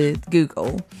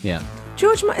Google. Yeah.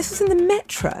 This was in the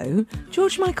Metro.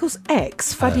 George Michael's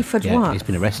ex, Fadi Fadwa. Yeah, he's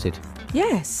been arrested.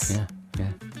 Yes. Yeah.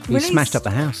 He smashed up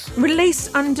the house.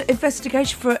 Released under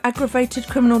investigation for aggravated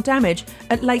criminal damage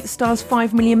at Lake Star's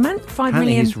 $5 million.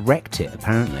 Apparently he's wrecked it,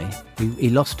 apparently.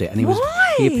 He lost it. And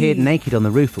Why? He appeared naked on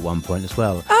the roof at one point as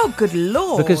well. Oh, good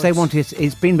Lord. Because they wanted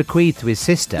it's been bequeathed to his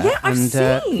sister. Yeah, I've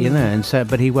seen. And so,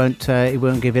 but he won't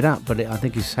give it up. But I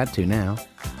think he's had to now.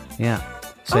 Yeah.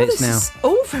 So this is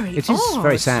all very It odd. is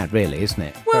very sad, really, isn't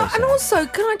it? Well, and also,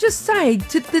 can I just say,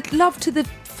 the love to the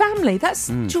family,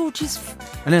 that's George's...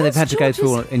 I know they've had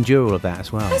to endure all of that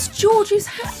as well. That's George's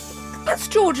house. I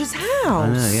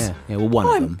know, yeah. Well,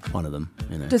 one of them,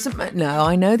 you know. Doesn't matter. No,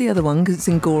 I know the other one because it's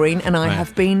in Goring, and I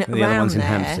have been around there. The other one's in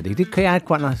Hampstead. He had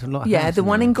quite a lot of Yeah, the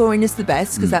one in Goring is the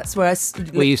best because that's where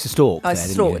we used to stalk. I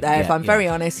stalked there. If I'm very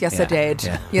honest, yes, I did.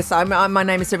 Yeah. Yes, my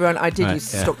name is everyone. I did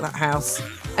used to stalk that house.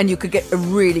 And you could get a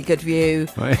really good view.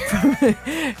 Right.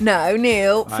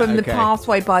 Neil, from the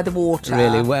pathway by the water.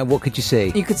 Really? What could you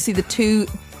see? You could see the two...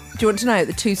 Do you want to know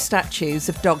the two statues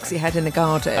of dogs he had in the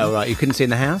garden? Oh, right. You couldn't see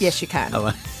in the house? Yes, you can. Oh,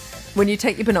 right. When you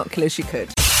take your binoculars, you could.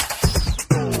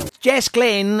 Jess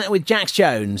Glynn with Jax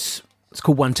Jones. It's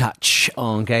called One Touch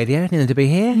on Gadio. Needing to be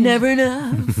here. Never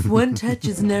enough. One touch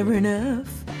is never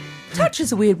enough. Touch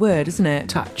is a weird word, isn't it?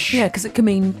 Touch. Yeah, because it can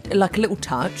mean like a little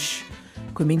touch.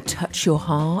 It can mean touch your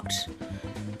heart.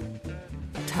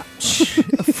 Touch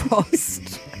a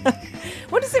frost.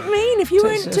 What does it mean if you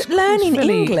weren't learning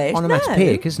English?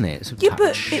 Onomatopoeic, isn't it? It's yeah,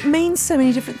 but it means so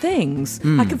many different things.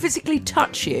 I can physically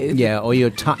touch you. Yeah, or you're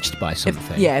touched by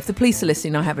something. If the police are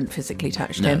listening, I haven't physically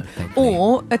touched him. Thankfully.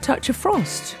 Or a touch of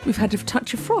frost. We've had a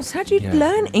touch of frost. How do you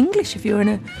learn English if you're in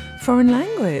a foreign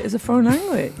language? As a foreign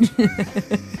language.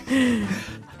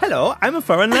 Hello, I'm a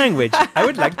foreign language. I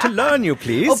would like to learn you,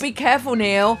 please. Oh, be careful,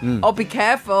 Neil. Oh, be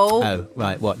careful. Oh,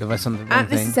 right. What? Have I something wrong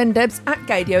This is ndebs at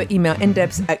Gadio. Email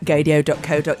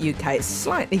ndebs@gadio.co.uk. It's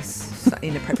slightly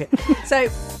inappropriate. So,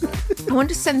 I want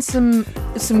to send some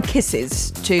kisses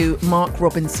to Mark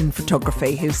Robinson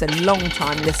Photography, who's a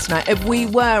long-time listener. If we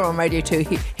were on Radio 2,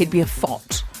 he'd be a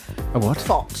FOT. A what?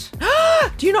 FOT.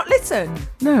 Do you not listen?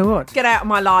 No, what? Get out of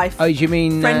my life. Oh, you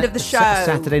mean... Friend of the show.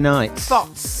 Saturday nights.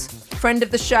 FOTs. Friend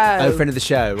of the show. Oh, friend of the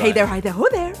show, right. Hey there, oh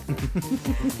there.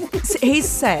 So he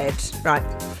said,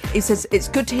 he says, it's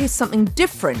good to hear something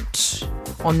different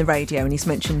on the radio. And he's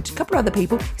mentioned a couple of other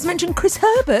people. He's mentioned Chris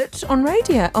Herbert on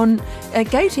radio, on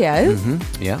Gadio.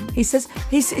 Mm-hmm. Yeah. He says,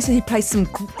 he plays some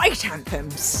great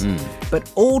anthems, but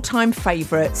all-time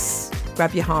favourites.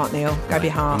 Grab your heart, Neil. Grab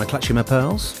your heart. Am I clutching my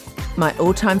pearls? My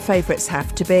all-time favourites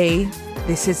have to be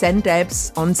This is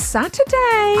Ndebs on Saturday.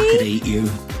 I could eat you.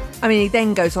 I mean, he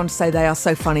then goes on to say they are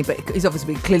so funny, but he's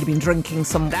obviously clearly been drinking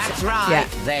some. That's right. Yeah.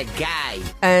 They're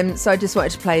gay. So I just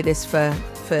wanted to play this for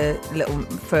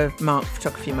Mark,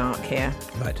 photography Mark here.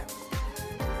 Right.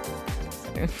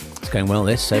 It's going well,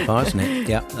 this so far, isn't it?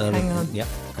 Yeah. Hang on. Yep.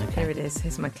 Okay. Here it is.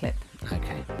 Here's my clip.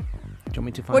 Okay. Do you want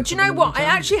me to find? Well, do you know what? I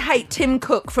actually hate Tim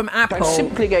Cook from Apple. I'm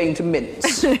simply going to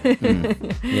mince.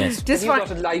 Yes. Just got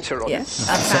a lighter on. Yes.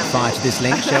 Let's set fire to this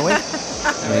link, shall we? Here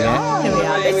we are.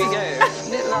 There we go.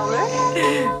 Isn't it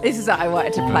lovely? This is what I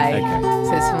wanted to play. Okay.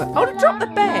 So it's from, to drop the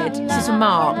bed. This is from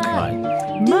Mark. Right.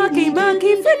 Marky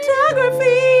photography.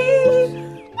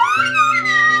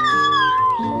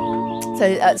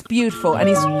 So that's beautiful, and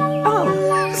he's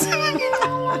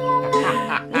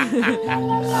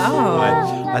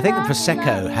I think the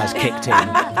Prosecco has kicked in.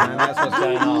 And that's what's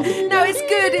going on. No, it's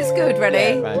good. It's good.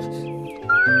 Ready? Yeah, right.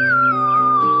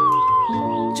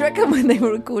 Do you reckon when they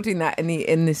were recording that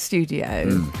in the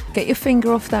studio, get your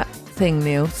finger off that thing,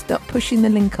 Neil. Stop pushing the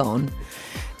link on.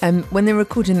 When they were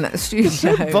recording that studio,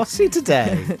 so bossy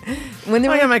today. When they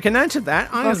were, I'm going to make a note of that.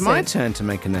 It's bossy. my turn to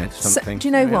make a note of something. So, do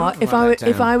you know what? If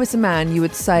I was a man, you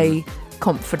would say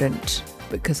confident.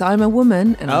 Because I'm a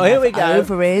woman and I here we go.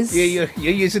 Ovaries. You're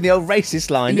using the old racist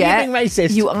line. Yeah, You're being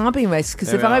racist. You are being racist.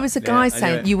 Because if I was a guy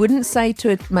saying, you wouldn't say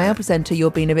to a male presenter, you're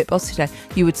being a bit bossy today.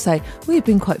 You would say, well, you've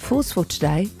been quite forceful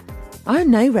today. I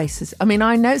know racism. I mean,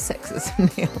 I know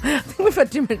sexism, Neil. I think we've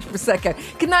had too much Prosecco.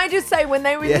 Can I just say, when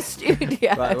they were in the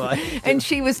studio right. and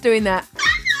she was doing that,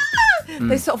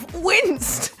 they sort of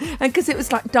winced, and because it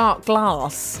was like dark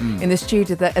glass in the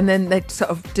studio, and then they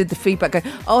sort of did the feedback going,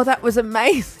 oh, that was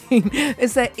amazing,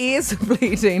 as their ears are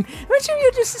bleeding. Imagine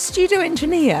you're just a studio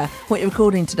engineer, what you're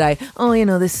recording today. Oh, you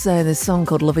know, this song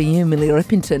called Loving You, Millie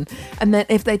Rippington, and then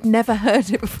if they'd never heard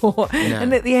it before,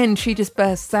 and at the end she just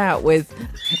bursts out with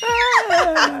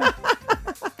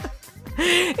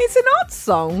it's an odd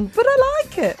song, but I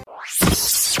like it.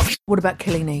 What about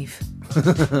Killing Eve?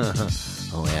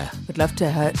 Oh, yeah. I'd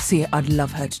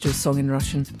love her to do a song in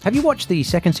Russian. Have you watched the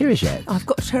second series yet? I've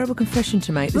got a terrible confession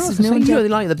to make. This is Neil Neil and You're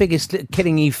like the biggest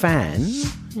Killing Eve fan.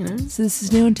 You know? So this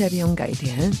is Neil and Debbie on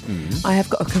Gadio. I have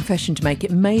got a confession to make.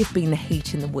 It may have been the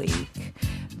heat in the week,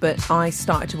 but I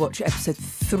started to watch episode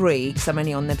 3, because I'm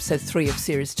only on episode 3 of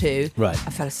series 2. Right. I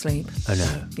fell asleep. Oh,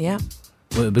 no. Yeah.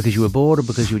 Well, because you were bored or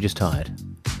because you were just tired?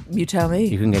 You tell me.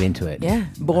 You couldn't get into it. Yeah.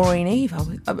 Boring Eve.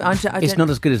 It's not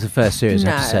as good as the first series,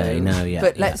 I have to say. No, yeah.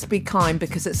 But let's be kind,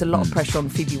 because it's a lot of pressure on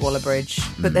Phoebe Waller-Bridge.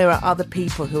 But there are other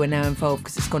people who are now involved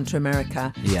because it's gone to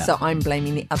America. Yeah. So I'm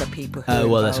blaming the other people who are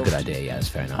well, involved. that's a good idea. Yeah, that's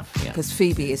fair enough. Yeah. Because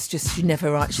Phoebe is just, she's never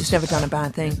done a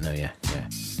bad thing. No, yeah.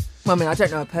 Well, I mean, I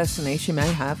don't know her personally. She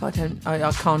may have. I can't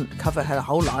cover her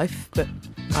whole life, but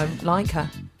I like her.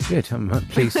 Good. I'm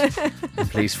pleased. I'm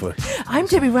pleased for it. I'm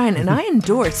Debbie Ryan, and I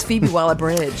endorse Phoebe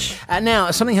Waller-Bridge. Now,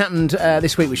 something happened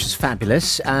this week which is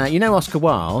fabulous. You know Oscar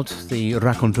Wilde, the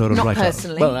raconteur and Not writer?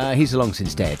 personally. Well, he's long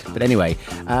since dead. But anyway,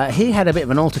 he had a bit of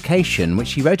an altercation,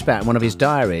 which he wrote about in one of his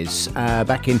diaries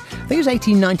back in, I think it was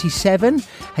 1897.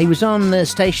 He was on the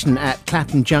station at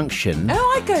Clapham Junction.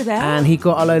 Oh, I go there. And he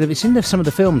got a load of... It's in some of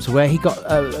the films where he got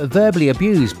verbally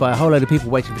abused by a whole load of people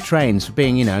waiting for trains for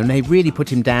being, and they really put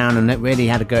him down and they really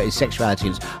had a go at his sexuality.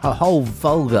 It's a whole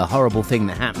vulgar, horrible thing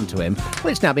that happened to him. Well,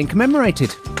 it's now been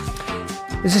commemorated.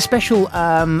 There's a special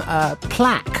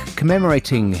plaque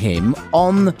commemorating him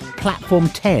on platform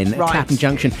 10 at Clapham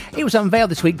Junction. It was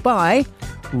unveiled this week by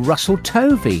Russell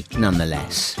Tovey,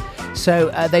 nonetheless.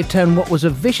 So they've turned what was a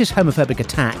vicious homophobic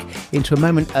attack into a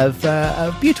moment of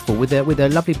beautiful, with a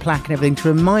lovely plaque and everything,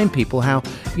 to remind people how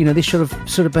this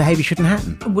sort of behaviour shouldn't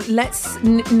happen. Well,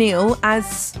 Neil,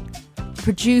 as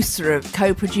co-producer of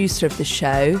the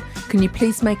show, can you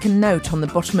please make a note on the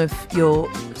bottom of your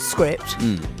script?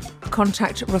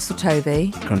 Contact Russell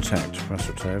Tovey.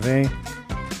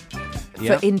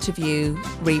 For interview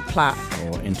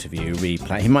replaque. Or interview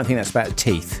replaque. He might think that's about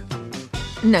teeth.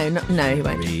 No, he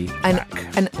won't.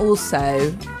 And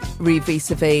also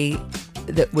vis-a-vis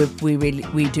that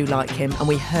we do like him, and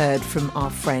we heard from our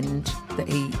friend that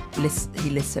he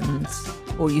listens,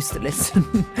 or used to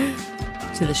listen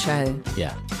to the show.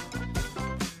 Yeah.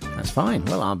 That's fine.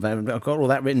 Well, I've got all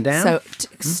that written down. So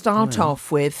start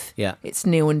off with, it's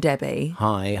Neil and Debbie.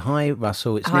 Hi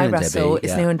Russell, it's Hi, Neil and Russell, Debbie.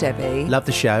 it's Neil and Debbie. Love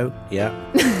the show, yeah.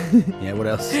 Yeah, what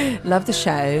else? Love the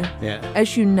show. Yeah.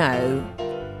 As you know,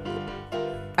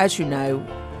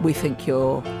 we think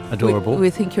you're... Adorable.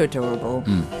 We think you're adorable.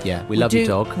 Yeah, we love your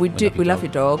dog. We love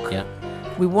your dog. Yeah.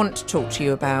 We want to talk to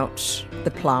you about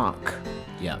the plaque.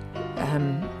 Yeah.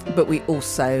 But we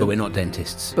also... But we're not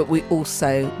dentists. But we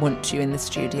also want you in the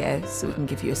studio so we can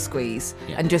give you a squeeze.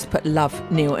 And just put love,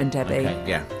 Neil and Debbie. Okay,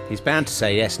 yeah. He's bound to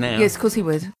say yes now. Yes, of course he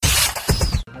would.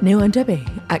 Neil and Debbie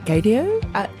at Gadio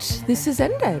at This Is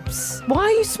NDebs. Why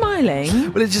are you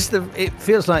smiling? Well, it's just it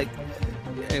feels like...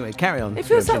 Anyway, carry on. It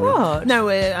feels like what? No,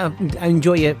 I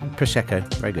enjoy your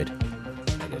Prosecco. Very good.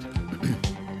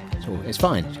 It's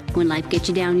fine. When life gets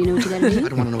you down, you know what you gotta do? I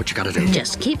don't want to know what you gotta do.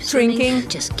 Just keep swimming. Drinking.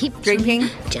 Just keep drinking.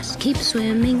 Just keep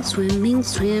swimming, swimming,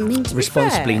 swimming.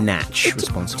 Responsibly, Natch.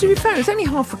 Responsibly. To be fair, it's only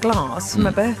half a glass for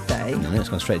my birthday. No, it's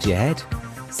gone straight to your head.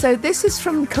 So this is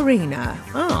from Karina.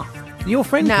 Ah, your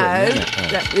friend? No,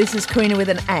 this is Karina with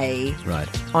an A. Right.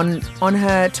 On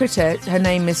her Twitter, her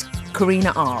name is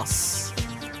Karina Arse.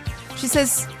 She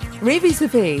says,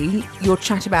 vis-a-vis your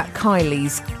chat about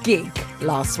Kylie's gig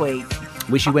last week.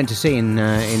 Which you went to see in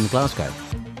Glasgow.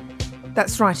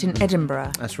 That's right, in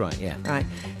Edinburgh. That's right, yeah. Right.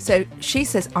 So she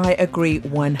says, I agree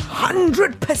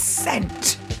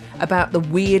 100% about the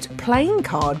weird playing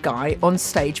card guy on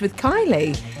stage with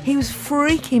Kylie. He was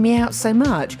freaking me out so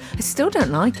much. I still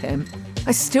don't like him.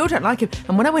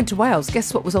 And when I went to Wales,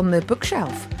 guess what was on the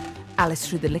bookshelf? Alice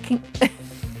Through the Licking...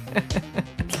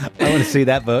 I want to see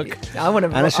that book.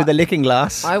 Alice Through the Licking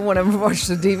Glass. I want to watch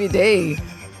the DVD.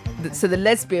 So the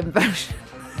lesbian version.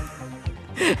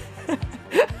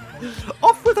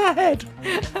 Off with her head.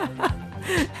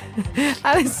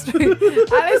 Alice through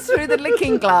the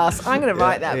Licking Glass. I'm going to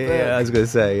write that book. Yeah, I was going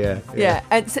to say, yeah. Yeah,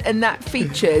 and that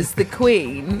features the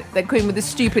Queen with the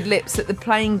stupid lips at the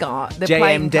playing card.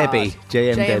 JM Debbie.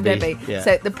 JM Debbie. Yeah.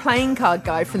 So the playing card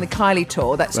guy from the Kylie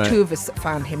tour, that's right. Two of us that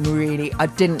found him really, I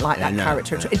didn't like that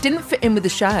character. No. It didn't fit in with the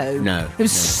show. No. It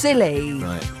was silly.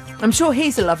 Right. I'm sure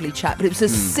he's a lovely chap, but it was a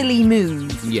silly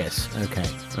move. Yes, okay,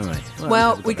 all right.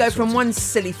 Well, we go from one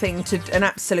silly thing to an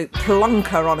absolute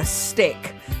plonker on a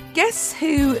stick. Guess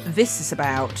who this is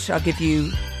about? I'll give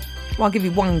you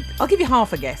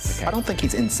half a guess. Okay. I don't think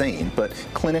he's insane, but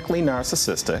clinically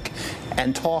narcissistic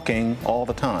and talking all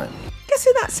the time. Guess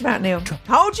who that's about, Neil?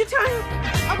 Hold your tongue.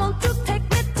 I want to take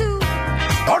me to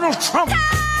Donald Trump.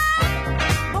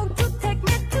 Want to take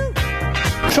me to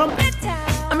Trump.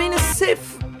 I mean, as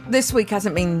if this week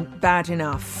hasn't been bad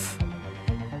enough,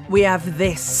 we have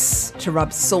this to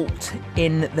rub salt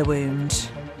in the wound.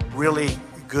 Really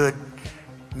good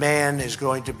man is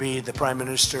going to be the Prime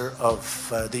Minister of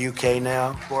the UK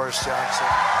now, Boris Johnson.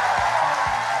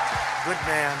 Good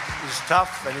man. He's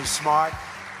tough and he's smart.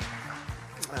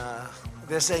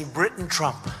 They're saying Britain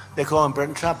Trump. They call him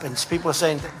Britain Trump, and people are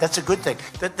saying that's a good thing.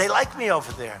 That they like me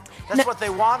over there. That's what they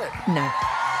wanted. No.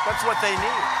 That's what they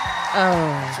need.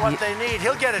 That's what they need.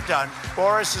 He'll get it done.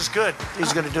 Boris is good.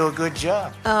 He's going to do a good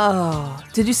job. Oh,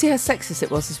 did you see how sexist it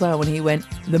was as well when he went,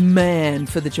 the man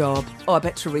for the job? Oh, I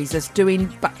bet Teresa's doing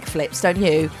backflips, don't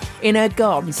you? In her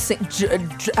garden,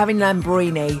 having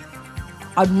Lamborghini.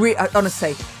 I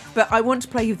honestly. But I want to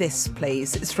play you this,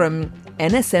 please. It's from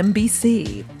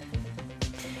MSNBC.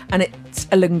 And it's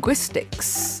a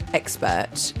linguistics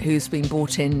expert who's been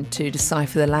brought in to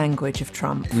decipher the language of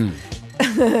Trump.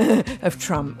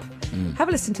 Have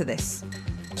a listen to this.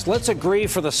 Let's agree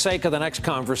for the sake of the next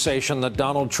conversation that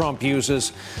Donald Trump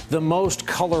uses the most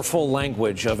colorful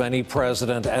language of any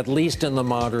president, at least in the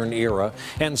modern era,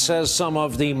 and says some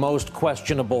of the most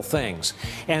questionable things.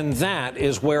 And that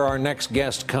is where our next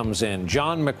guest comes in.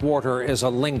 John McWhorter is a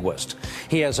linguist.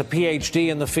 He has a PhD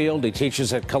in the field. He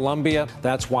teaches at Columbia.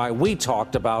 That's why we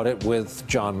talked about it with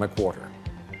John McWhorter.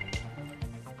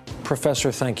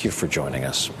 Professor, thank you for joining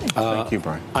us. Thank you,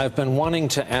 Brian. I've been wanting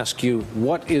to ask you,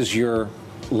 what is your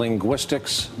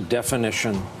linguistics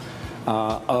definition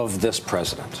of this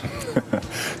president?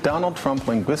 Donald Trump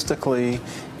linguistically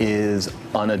is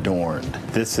unadorned.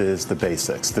 This is the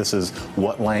basics. This is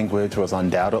what language was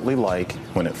undoubtedly like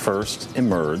when it first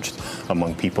emerged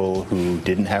among people who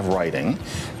didn't have writing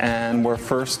and were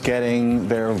first getting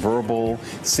their verbal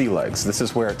sea legs. This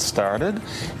is where it started.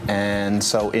 And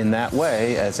so in that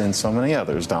way, as in so many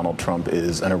others, Donald Trump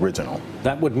is an original.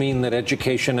 That would mean that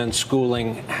education and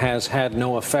schooling has had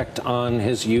no effect on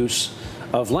his use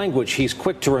of language. He's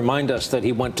quick to remind us that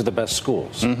he went to the best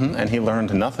schools. And he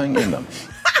learned nothing in them.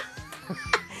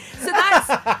 So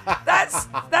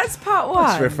that's part one.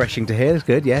 That's refreshing to hear. It's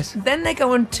good, yes. Then they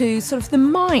go on to sort of the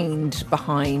mind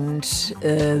behind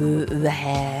the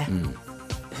hair.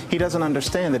 He doesn't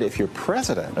understand that if you're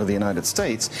president of the United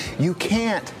States, you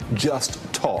can't just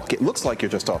talk. It looks like you're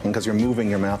just talking because you're moving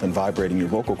your mouth and vibrating your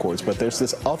vocal cords, but there's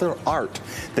this other art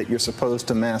that you're supposed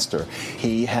to master.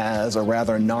 He has a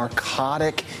rather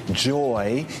narcotic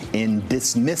joy in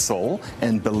dismissal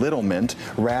and belittlement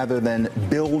rather than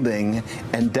building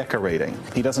and decorating.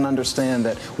 He doesn't understand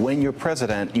that when you're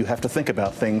president, you have to think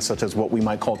about things such as what we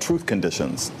might call truth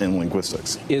conditions in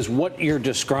linguistics. Is what you're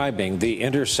describing the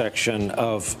intersection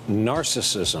of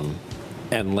narcissism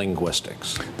and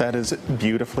linguistics? That is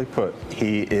beautifully put.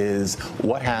 He is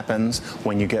what happens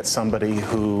when you get somebody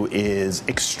who is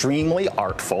extremely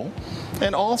artful,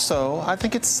 and also, I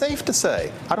think it's safe to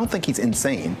say, I don't think he's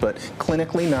insane, but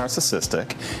clinically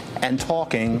narcissistic, and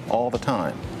talking all the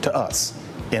time to us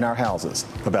in our houses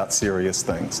about serious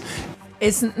things.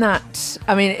 Isn't that?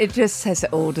 I mean, it just says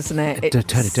it all, doesn't it? It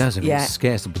totally does. I mean, it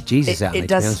scares the bejesus out of me, to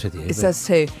be honest with you. It does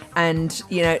too. And,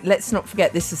 you know, let's not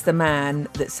forget this is the man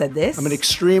that said this. I'm an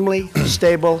extremely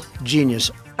stable genius.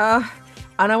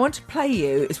 And I want to play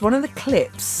you. It's one of the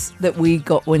clips that we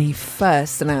got when he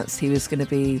first announced he was going to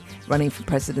be running for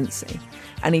presidency.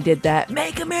 And he did that,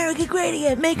 make America great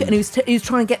again, make it. And he was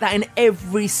trying to get that in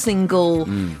every single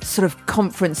sort of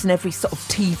conference and every sort of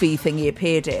TV thing he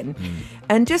appeared in.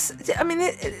 And just, I mean,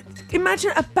 imagine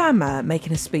Obama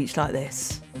making a speech like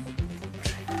this.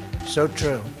 So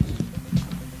true.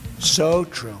 So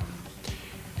true.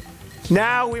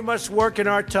 Now we must work in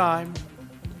our time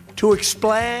to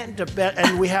expand,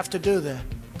 and we have to do that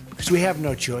because we have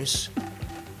no choice.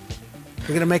 We're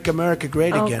going to make America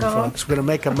great again, folks. We're going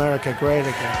to make America great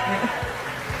again.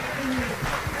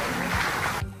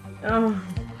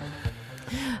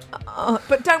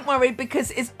 But don't worry,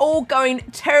 because it's all going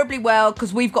terribly well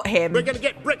because we've got him. We're going to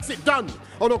get Brexit done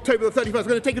on October the 31st. We're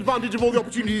going to take advantage of all the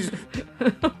opportunities. Do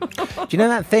you know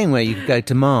that thing where you could go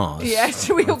to Mars? Yes,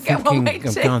 we all get one way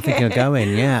ticket. I'm thinking of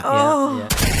going, yeah.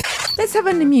 Let's have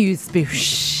a news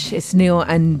bush. It's Neil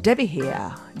and Debbie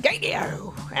here.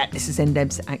 Gadio. This is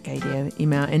ndebs at Gadio.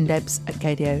 Email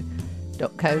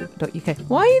ndebs@gadio.co.uk.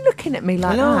 Why are you looking at me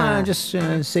like that? I'm just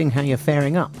seeing how you're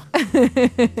faring up.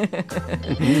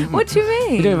 What do you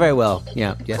mean? You're doing very well.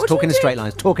 Yeah. Yes. What Talk do in I a do? straight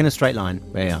line. Talk in a straight line.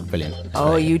 Yeah. Brilliant.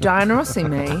 Oh, you Diana Rossing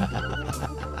me?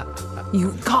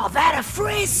 You call that a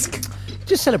frisk?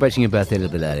 Just celebrating your birthday a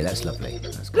little bit early. That's lovely.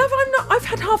 That's good. Love, I'm not. I've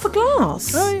had half a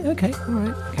glass. Right. Okay. All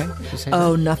right. Okay.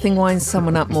 Oh, nothing winds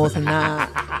someone up more than that.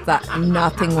 That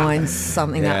nothing winds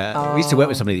something up. Oh. We used to work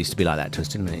with somebody that used to be like that to us,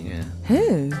 didn't we? Yeah.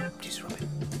 Who? She's Robin.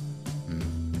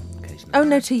 Oh,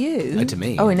 no, to you? No, to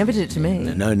me. Oh, he never did it to me.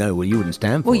 No. Well, you wouldn't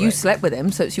stand for it. Well, you slept with him,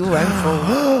 so it's your own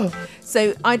fault.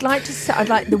 So I'd like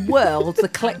the world, the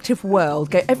collective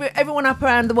world, go, everyone up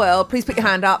around the world, please put your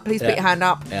hand up, please put your hand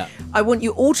up. Yeah. I want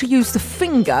you all to use the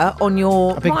finger on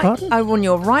your pardon? on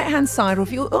your right-hand side, or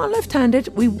if you're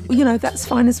left-handed, that's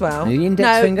fine as well. The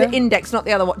index finger? The index, not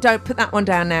the other one. Don't put that one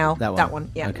down now. That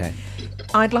one? Yeah. Okay.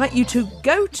 I'd like you to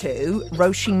go to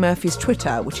Roisin Murphy's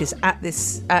Twitter, which is at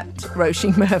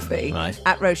Roisin Murphy. Right.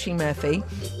 At Roisin Murphy.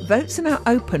 Votes are now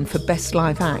open for Best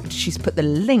Live Act. She's put the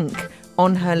link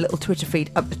on her little Twitter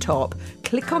feed up the top.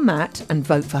 Click on that and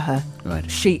vote for her. Right.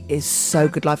 She is so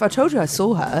good live. I told you I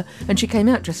saw her and she came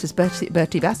out dressed as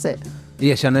Bertie Bassett.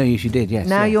 Yes, I know you did, yes.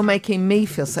 Now yeah. You're making me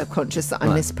feel self-conscious that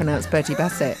I mispronounced Bertie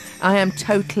Bassett. I am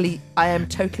totally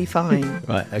fine.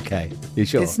 Right, okay. You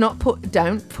sure? It's not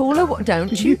don't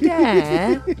you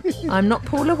dare. I'm not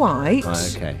Paula White.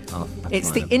 Right, okay. It's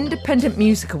the Independent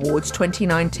Music Awards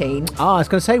 2019. I was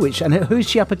going to say which, and who's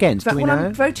she up against? Do we know?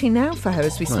 I'm voting now for her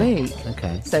as we speak.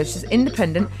 Okay. So she's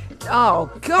independent. Oh,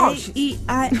 gosh.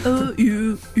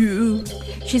 A-E-I-O-U-U.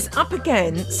 She's up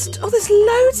against... Oh, there's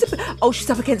loads of... Oh, she's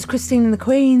up against Christine and the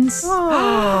Queens.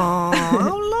 Oh,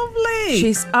 how lovely.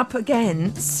 She's up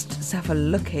against... Let's have a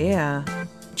look here.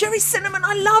 Jerry Cinnamon,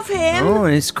 I love him. Oh,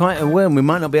 it's quite a whim. We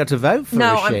might not be able to vote for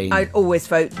Roisin. I'd always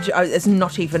vote. There's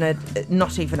not even a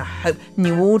hope.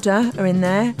 New Order are in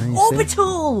there.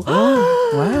 Orbital.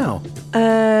 Oh, wow.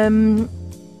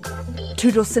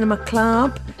 Two Door Cinema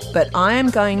Club. But I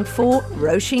am going for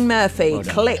Roisin Murphy. Well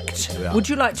done. Clicked. Would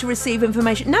you like to receive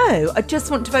information? No, I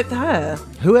just want to vote for her.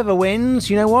 Whoever wins,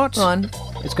 you know what? Go on.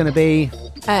 It's going to be...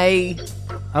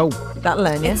 That'll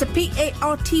learn you. It's a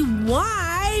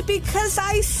P-A-R-T-Y because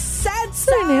I said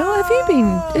so. So, Neil, have you been...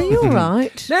 Are you all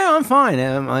right? No, I'm fine.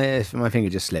 My finger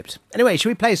just slipped. Anyway, should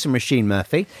we play some Roisin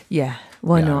Murphy? Yeah,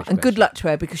 why not? And good luck to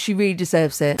her because she really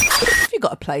deserves it. Have you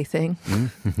got a plaything?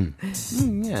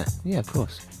 Yeah, of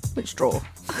course. Which drawer?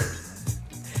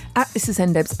 This is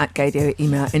ndebs at gadio.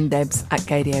 Email ndebs at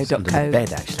gadio.co.uk.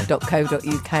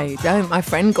 Don't. My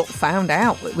friend got found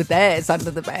out with theirs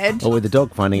under the bed. Or with the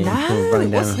dog finding it and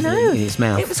running down in his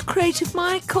mouth. It was Creative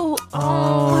Michael,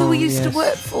 who we used to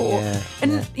work for. Yeah,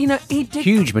 and, he did...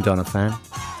 Huge Madonna fan.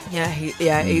 Yeah,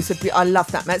 he's I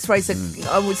love that. That's why he said,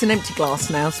 it's an empty glass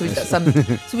now, so we've got some...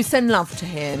 So we send love to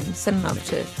him. Send love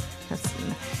to...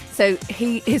 So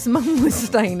his mum was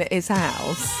staying at his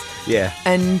house. Yeah.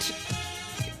 And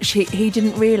he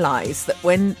didn't realise that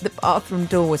when the bathroom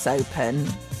door was open,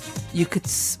 you could,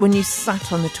 when you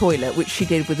sat on the toilet, which she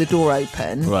did with the door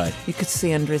open, right, you could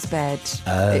see under his bed.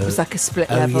 It was like a split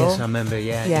level. Oh, yes, I remember,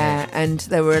 Yeah, and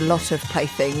there were a lot of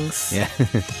playthings. Yeah.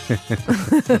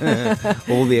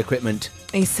 All the equipment.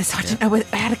 He says, I didn't know whether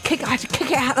I had to kick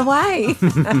it out of the way.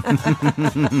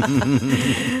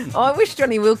 I wish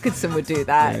Johnny Wilkinson would do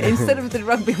that. Yeah. Instead of the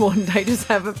rugby one day, just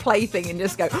have a plaything and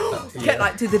just go,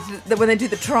 do the when they do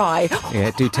the try.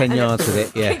 Yeah, do 10 yards with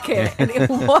it. Yeah. Kick it. And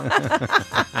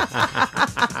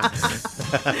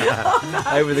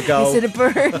over the goal. Is it a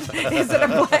bird? Is it a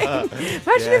plane?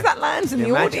 Imagine if that lands in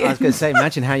the audience. I was going to say,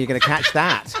 imagine how you're going to catch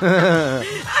that.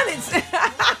 And it's...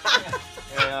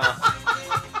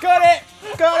 Got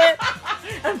it.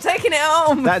 I'm taking it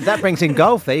home. That brings in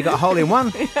golf there. You got a hole in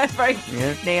one.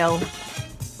 Neil.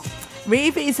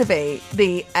 Vis-a-vis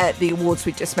the awards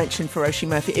we just mentioned for Roisin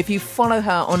Murphy, if you follow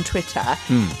her on Twitter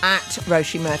at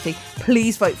Roisin Murphy,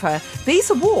 please vote for her. These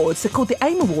awards are called the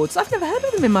AIM Awards. I've never heard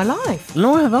of them in my life.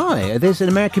 Nor have I. There's an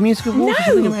American Music Award.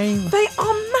 No, they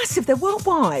are massive. They're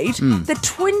worldwide. They're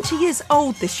 20 years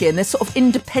old this year, and they're sort of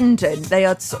independent. They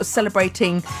are sort of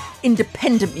celebrating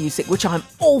independent music, which I'm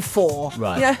all for.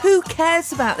 Right. Who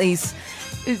cares about the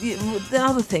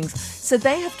other things? So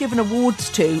they have given awards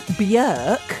to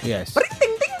Björk. Yes.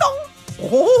 Ding ding dong.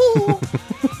 Oh.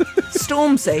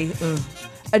 Stormzy.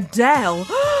 Adele.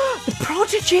 The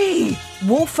Prodigy.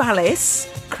 Wolf Alice.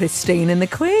 Christine and the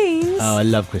Queens. Oh, I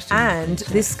love Christine. And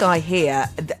this guy here,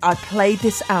 I played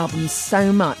this album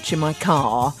so much in my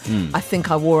car, I think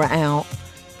I wore it out.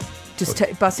 Just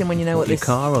buzzing when you know what your this...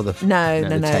 car or the... No.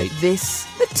 tape? The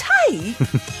tape?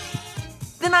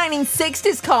 The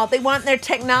 1960s car. They want their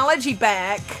technology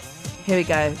back. Here we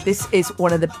go. This is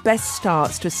one of the best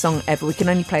starts to a song ever. We can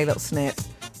only play a little snip.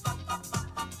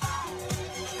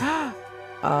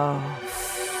 Oh,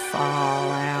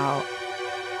 far out.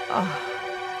 Oh,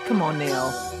 come on,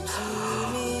 Neil.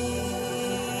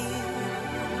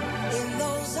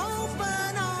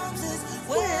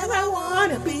 Where I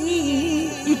wanna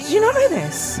be. Did you not know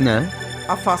this? No.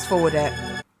 I'll fast forward it.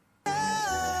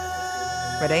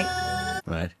 Ready?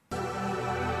 Right.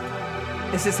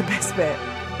 This is the best bit.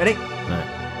 Ready? Right.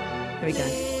 Here we go.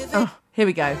 Oh, here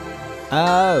we go.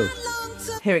 Oh.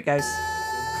 Here it goes.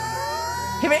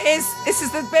 Here it is. This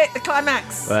is the bit, the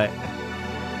climax. Right.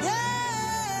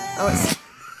 Oh, it's...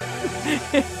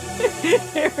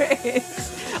 Here it is.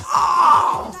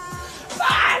 Oh!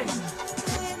 Fun!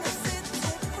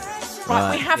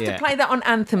 Right, we have to play that on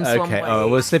Anthems one week. Okay,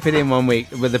 we'll slip it in 1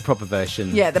 week with the proper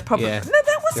version. Yeah, the proper... Yeah. No,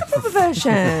 that was the proper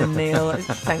version, Neil.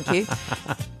 Thank you.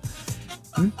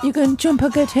 You going to jump or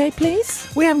go tape, please?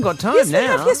 We haven't got time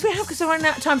now. Yes, we have, because we're running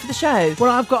out of time for the show. Well,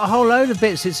 I've got a whole load of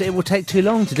bits. It will take too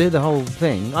long to do the whole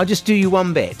thing. I'll just do you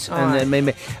one bit. Then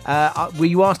maybe...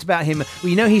 you asked about him.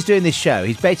 Well, he's doing this show.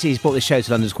 He's brought this show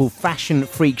to London. It's called Fashion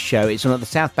Freak Show. It's on at the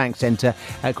South Bank Centre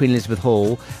at Queen Elizabeth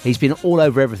Hall. He's been all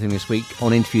over everything this week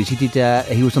on interviews.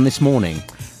 He was on This Morning.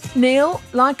 Neil,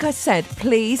 like I said,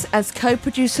 please, as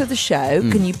co-producer of the show,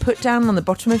 can you put down on the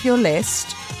bottom of your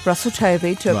list Russell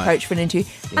Tovey to approach for an interview,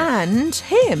 and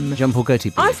him. Jean-Paul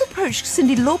Gaultier, please. I've approached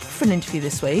Cyndi Lauper for an interview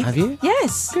this week. Have you?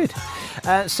 Yes. Good.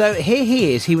 So here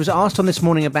he is. He was asked on This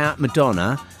Morning about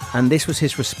Madonna, and this was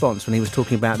his response when they were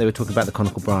talking about the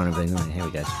conical bra and everything. Right, here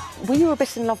he goes. Were you a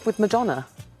bit in love with Madonna?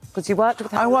 Because you worked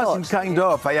with her I a wasn't, lot. kind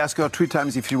of. I asked her 3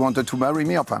 times if she wanted to marry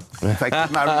me. If I could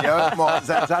marry her, more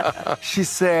than that. She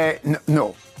said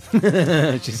no.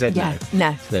 She said no.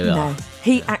 No.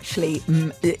 He actually,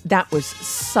 that was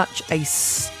such a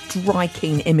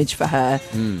striking image for her,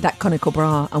 that conical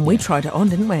bra, and we tried it on,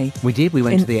 didn't we? We did. We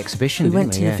went to the exhibition. We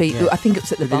went to the feet. I think it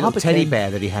was at the Barbican. Teddy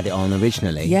bear that he had it on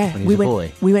originally. Yeah, when he was a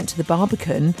boy. We went to the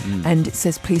Barbican, and it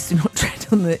says, "Please do not tread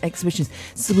on the exhibitions."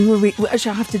 So we were.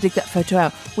 Actually, I have to dig that photo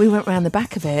out. We went round the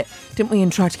back of it, didn't we,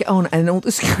 and tried to get on, and all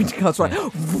the security guards were like,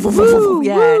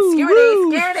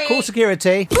 security. Call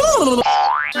security.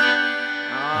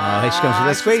 Oh, here she comes with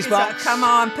the squeeze box. Come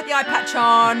on, put the eye patch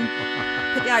on.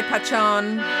 Put the eye patch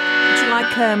on. Would you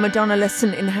like a Madonna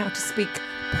lesson in how to speak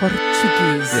Portuguese?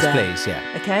 Yes, please, yeah.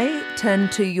 Okay, turn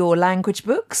to your language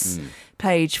books.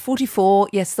 page 44.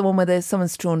 Yes, the one where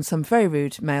someone's drawn some very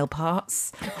rude male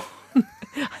parts.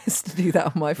 I used to do that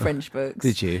on my French books.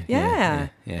 Did you? Yeah.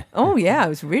 Oh, yeah. I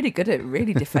was really good at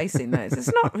really defacing those.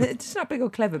 It's not big or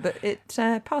clever, but it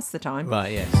passed the time.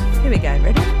 Right, yes. Here we go.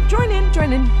 Ready? Join in.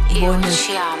 Io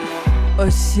ci amo,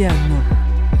 Oceano.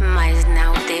 mas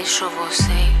não deixo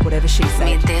você Whatever she me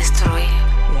said. destruir.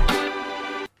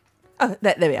 Oh,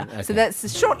 there we are. Okay. So that's a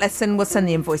short lesson. We'll send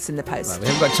the invoice in the post. Right, we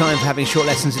haven't got time for having short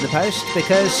lessons in the post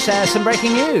because some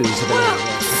breaking news.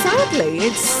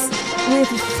 Sadly, we're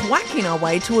thwacking our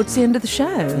way towards the end of the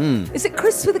show. Is it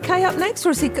Chris with a K up next, or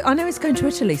is he? I know he's going to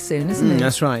Italy soon, isn't he?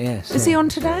 That's right, yes. Is he on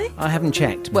today? I haven't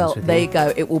checked. to be Well, honest with there you. you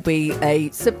go. It will be a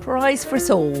surprise for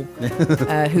us all.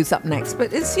 Who's up next?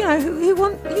 But it's who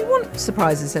want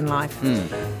surprises in life.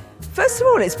 First of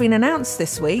all, it's been announced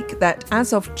this week that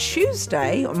as of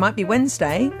Tuesday, or it might be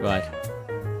Wednesday, Right.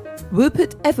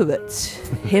 Rupert Everett,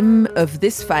 him of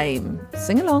this fame.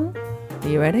 Sing along. Are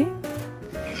you ready?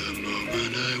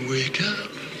 I wake up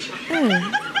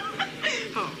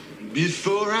Oh.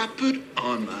 before I put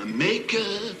on my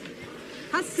makeup.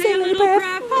 I say a little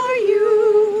prayer for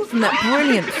you. From that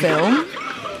brilliant film.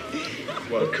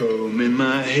 While combing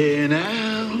my hair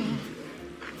now,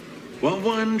 while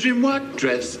wondering what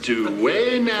dress to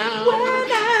wear now.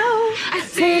 I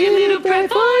say a little prayer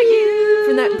for you.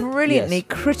 From that brilliantly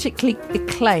critically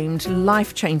acclaimed,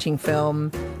 life-changing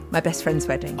film, My Best Friend's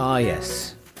Wedding. Ah,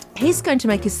 yes. He's going to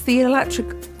make his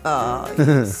theatrical... Oh,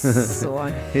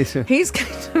 he's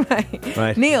going to make...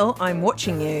 Right. Neil, I'm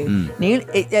watching you. Neil,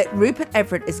 Rupert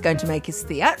Everett is going to make his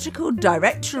theatrical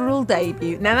directorial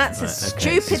debut. Now, that's a This is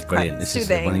stupid brilliant. This is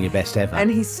thing. one of your best ever. And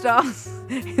he stars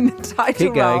in the title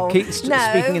Keep going. role. Keep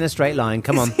speaking in a straight line.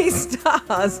 Come on. He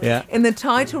stars Yeah. in the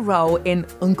title role in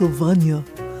Uncle Vanya,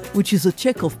 which is a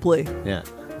Chekhov play. Yeah.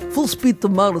 Full speed to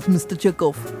Mars, Mr.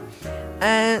 Chekhov.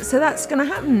 So that's going to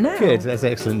happen now. Good. That's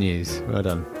excellent news. Well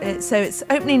done. So it's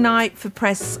opening night for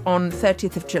press on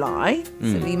 30th of July. So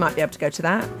you might be able to go to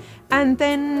that. And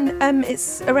then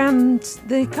it's around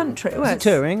the country. Well, Is it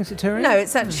touring? Is it touring? No,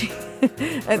 it's actually at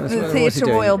the What's he Theatre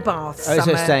doing? Royal Bath. Oh, so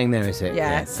somewhere. staying there, is it?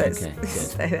 Yeah, Yeah, so okay, good.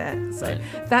 stay there. So Right.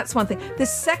 that's one thing. The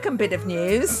second bit of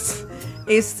news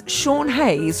is Sean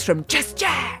Hayes from Just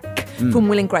Jack from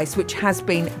Will and Grace, which has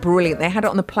been brilliant. They had it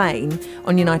on the plane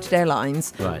on United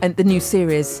Airlines, Right. and the new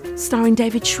series starring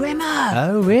David Schwimmer.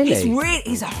 Oh, really?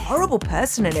 He's a horrible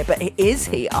person in it, but is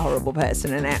he a horrible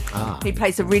person in it? Ah. He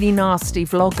plays a really nasty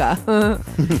vlogger.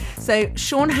 So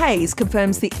Sean Hayes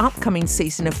confirms the upcoming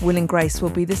season of Will and Grace will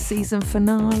be the season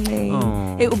finale.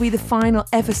 Oh. It will be the final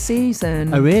ever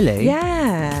season. Oh, really?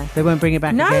 Yeah. They won't bring it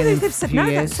back No, again in a they've said few no.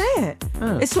 years? That's it.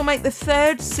 Oh. This will make the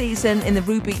third season in the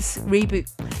reboot.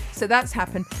 So that's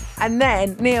happened. And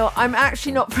then Neil, I'm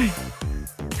actually not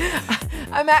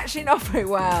very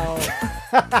well.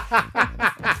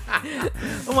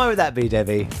 Why would that be,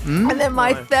 Debbie? And then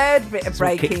my third bit of It's all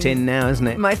breaking kicked in now, isn't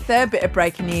it? My third bit of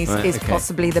breaking news Right, is okay.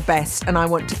 possibly the best, and I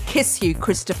want to kiss you,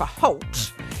 Christopher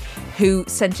Holt, who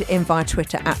sent it in via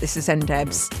Twitter at This Is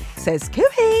NDebs. Says,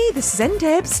 Cooey, this is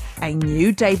NDebs. A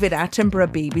new David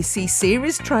Attenborough BBC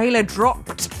series trailer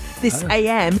dropped this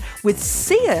AM with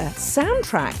Sia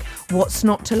soundtrack. What's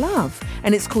Not to Love?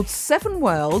 And it's called 7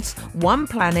 Worlds, 1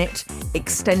 Planet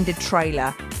extended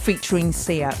trailer featuring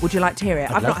Sia. Would you like to hear it?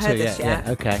 I've love not heard to, this yeah, yet.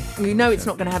 yeah, okay. You know it's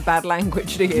not going to have bad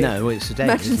language, do you? No, well, it's Sir David,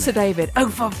 Imagine isn't Sir David.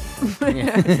 Oh,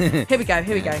 here we go.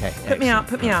 Okay, Put me up.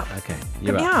 Okay,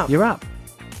 Put me up. You're up.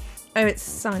 Oh, it's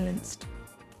silenced.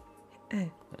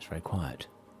 Oh, That's very quiet.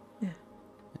 Yeah.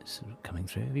 It's coming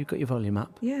through. Have you got your volume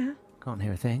up? yeah. Can't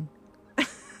hear a thing.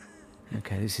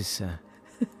 Okay, this is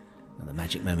another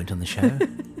magic moment on the show.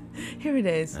 Here it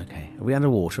is. Okay, are we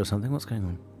underwater or something? What's going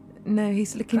on? No,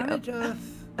 he's looking up. Planet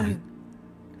Earth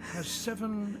has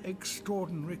 7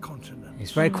 extraordinary continents.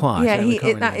 It's very quiet. Yeah, we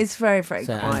can't that really- is very, very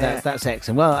So, quiet. that's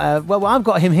excellent. Well, I've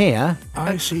got him here.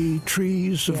 I see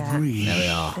trees of green. There we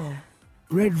are.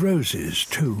 Red roses,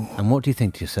 too. And what do you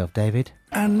think to yourself, David?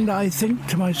 And I think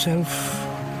to myself,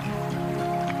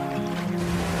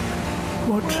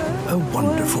 what a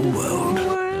wonderful world.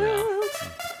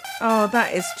 Oh,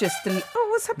 that is just...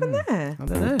 what's happened there? I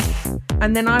don't know.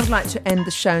 And then I would like to end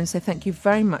the show and say thank you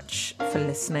very much for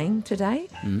listening today.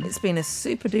 Mm. It's been a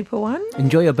super duper one.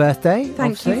 Enjoy your birthday.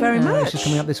 Thank you obviously. very much. Which is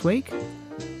coming up this week.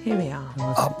 Here we are.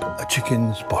 Up a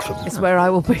chicken's bottom. It's where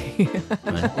I will be.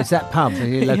 Right. It's that pub,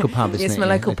 your local pub, isn't It's it? my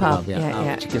Yeah, local pub.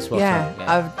 Yeah, Chicken Spot.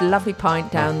 Yeah, a lovely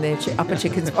pint down there, Upper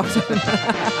Chicken's Bottom.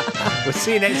 We'll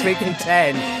see you next week in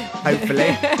 10, hopefully.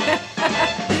 Up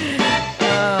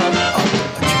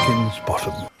a chicken's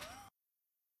bottom.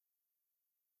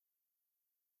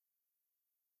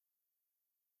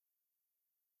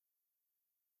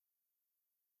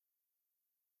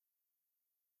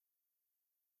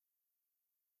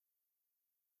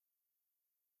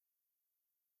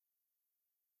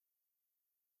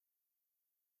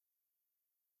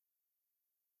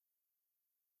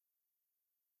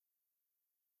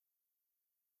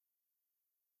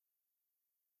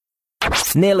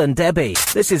 Neil and Debbie,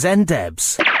 this is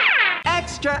NDebs.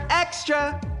 Extra,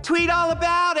 extra, tweet all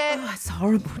about it. Oh, it's a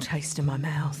horrible taste in my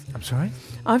mouth. I'm sorry?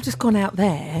 I've just gone out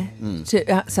there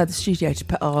to outside the studio to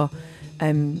put our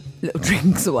little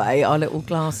drinks away, our little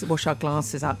glasses, wash our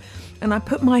glasses up, and I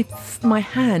put my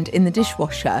hand in the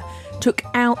dishwasher, took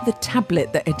out the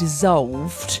tablet that had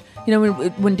dissolved. You know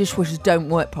when dishwashers don't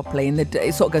work properly and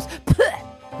it sort of goes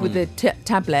with the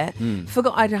tablet.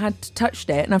 Forgot I had touched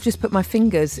it, and I've just put my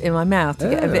fingers in my mouth to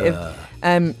get a bit of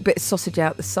sausage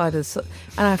out the side of the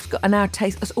and now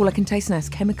taste. That's all I can taste now is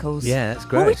chemicals. Yeah, that's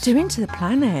great. What are we doing to the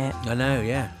planet? I know,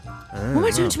 yeah. What am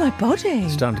I doing to my body?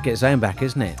 It's starting to get its own back,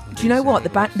 isn't it? Do you know what?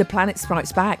 The planet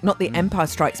strikes back. Not the Empire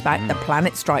Strikes Back. The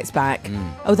planet strikes back.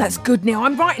 Oh, that's good, Neil.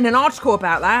 I'm writing an article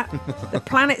about that. The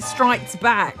planet strikes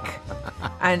back.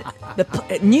 And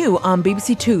new on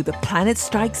BBC Two, The Planet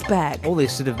Strikes Back. All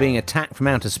this sort of being attacked from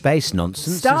outer space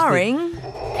nonsense. Starring...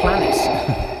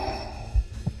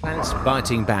 Planets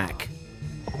biting back.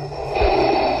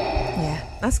 Yeah,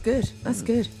 that's good. That's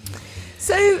good.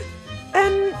 So,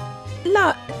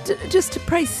 just to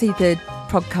precede the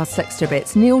podcast extra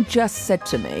bits, Neil just said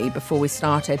to me before we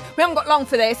started, we haven't got long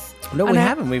for this. No, we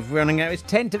haven't. We've running out. It's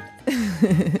 10 to...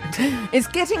 It's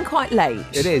getting quite late.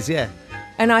 It is, yeah.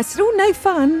 And I said, no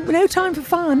time for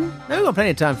fun. No, we've got plenty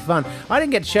of time for fun. I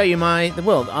didn't get to show you I was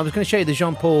going to show you the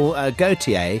Jean-Paul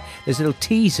Gaultier. There's a little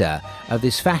teaser of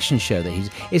this fashion show that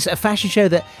it's a fashion show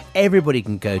that everybody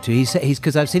can go to. He's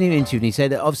because I've seen him interviewed, and he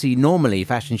said that obviously normally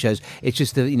fashion shows, it's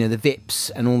just the VIPs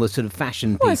and all the sort of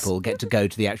fashion people get to go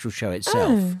to the actual show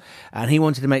itself. And he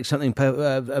wanted to make something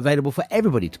available for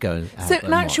everybody to go. So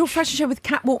an actual fashion show with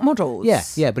catwalk models.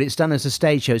 Yeah, but it's done as a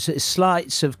stage show. So it's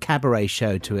slights of cabaret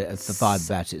show to it, the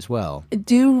vibe about it as well.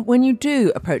 When you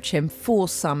do approach him for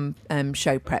some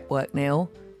show prep work, Neil,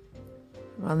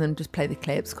 rather than just play the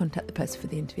clips, contact the person for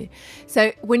the interview.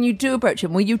 So when you do approach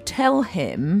him, will you tell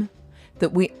him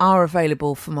that we are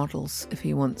available for models if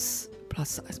he wants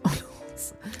plus-size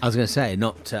models? I was going to say,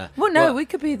 not... we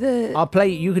could be the... I'll play...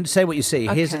 You can say what you see.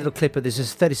 Okay. Here's a little clip of this.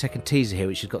 There's a 30-second teaser here,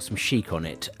 which has got some chic on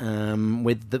it,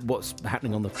 with what's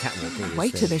happening on the catwalk.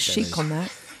 Wait till there's chic on that.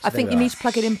 I think you need to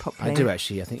plug it in properly. I do,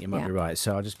 actually. I think you might be right.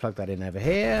 So I'll just plug that in over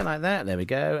here, like that. There we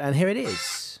go. And here it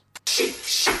is. Chic,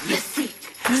 chic, let's see.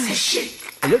 Say chic.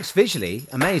 It looks visually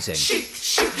amazing. Chic,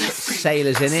 chic, let's see.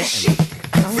 Sailors in it. And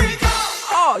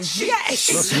oh,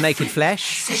 yes! lots of naked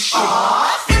flesh. There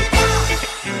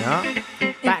we are.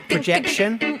 Back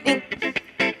projection.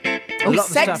 Oh, lot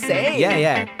of sexy. stuff.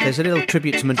 Yeah. There's a little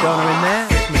tribute to Madonna in there.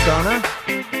 It's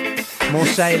Madonna. More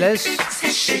sailors.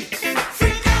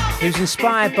 He was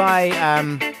inspired by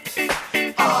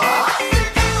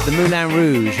the Moulin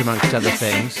Rouge, amongst other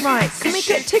things. Right, can we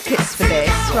get tickets for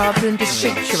this rather than just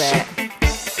picture it?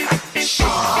 So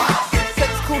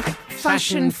it's called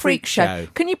Fashion Freak Show.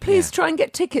 Can you please try and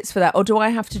get tickets for that, or do I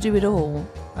have to do it all?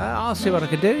 I'll see what I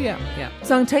can do, yeah.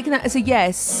 So I'm taking that as a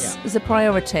yes, as a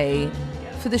priority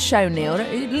for the show, Neil.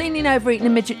 Leaning over eating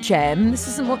a midget gem. This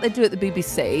isn't what they do at the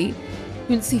BBC. You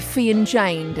wouldn't see Fee and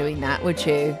Jane doing that, would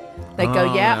you? They go,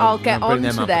 I'll get on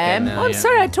to them. I'm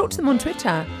sorry, I talked to them on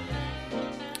Twitter.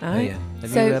 Oh, yeah.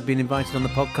 Have you been invited on the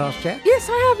podcast yet? Yes,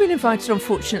 I have been invited,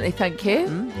 unfortunately, thank you.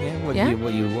 When are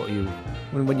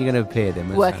you going to appear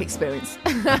then? Work experience.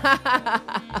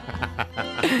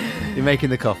 You're making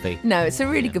the coffee. No, it's a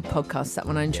really good podcast, that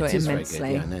one. I enjoy it immensely.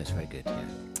 Very good. Yeah, I know it's very good. Yeah.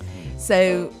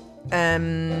 So,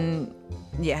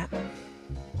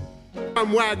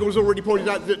 Waggle has already pointed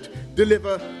out that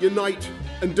deliver, unite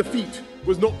and defeat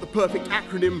was not the perfect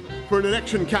acronym for an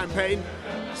election campaign,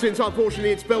 since unfortunately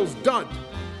it spells dud.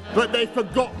 But they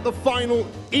forgot the final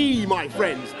E, my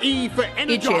friends. E for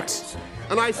energize.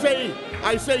 And I say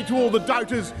to all the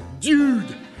doubters,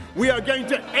 dude, we are going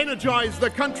to energize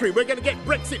the country. We're going to get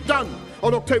Brexit done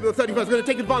on October the 31st. We're going to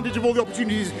take advantage of all the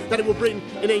opportunities that it will bring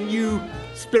in a new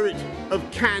spirit of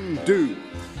can-do.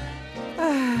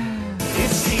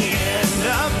 It's the end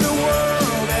of the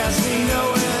world as we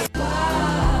know it.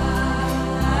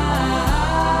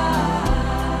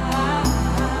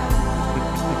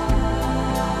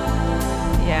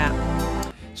 Yeah.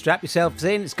 Strap yourselves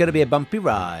in. It's going to be a bumpy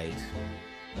ride.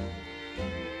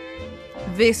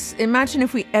 Imagine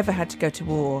if we ever had to go to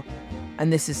war,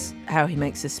 and this is how he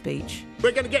makes his speech.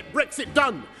 We're going to get Brexit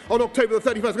done on October the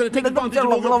 31st. We're going to take advantage of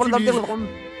all the opportunities.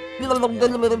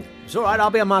 It's all right. I'll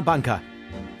be on my bunker.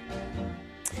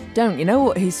 You know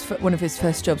what one of his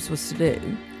first jobs was to do?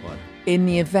 What? In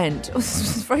the event,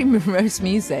 this was very morose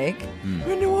music.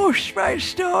 When the war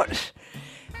starts.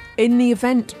 In the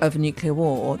event of a nuclear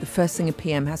war, the first thing a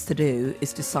PM has to do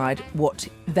is decide what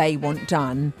they want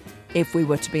done if we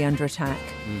were to be under attack.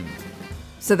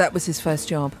 So that was his first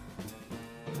job.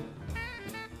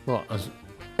 What?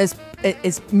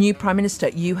 As new Prime Minister,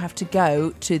 you have to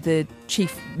go to the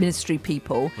chief ministry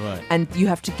people, Right. and you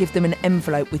have to give them an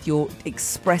envelope with your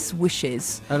express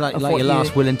wishes. Oh, like of your what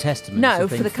last will and testament. No, sort of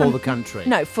for thing, the for the country.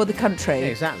 No, for the country. Yeah,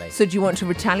 exactly. So, do you want to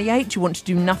retaliate? Do you want to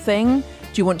do nothing?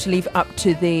 Do you want to leave it up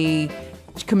to the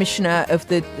commissioner of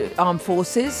the armed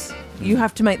forces? You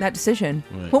have to make that decision.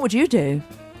 Right. What would you do?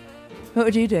 What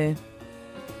would you do?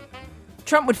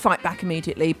 Trump would fight back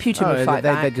immediately. Putin would fight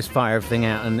back. They'd just fire everything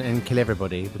out and kill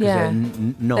everybody because Yeah.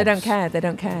 they're knobs. They don't care. They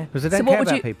don't care. Because they don't so care what would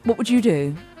about you, people. What would you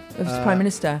do as Prime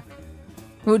Minister?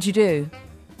 What would you do?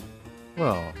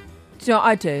 Well, Do you know what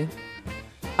I'd do?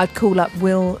 I'd call up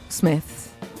Will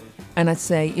Smith and I'd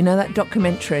say, you know that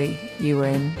documentary you were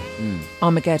in,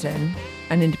 Armageddon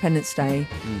and Independence Day,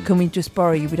 can we just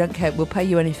borrow you? We don't care. We'll pay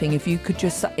you anything if you could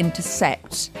just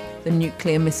intercept the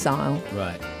nuclear missile.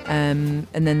 right. And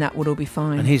then that would all be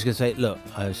fine. And he's going to say, look,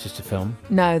 it's just a film.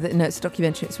 No, it's a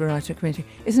documentary. It's a right documentary.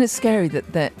 Isn't it scary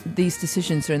that these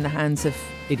decisions are in the hands of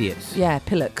Idiots. Yeah,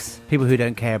 pillocks. People who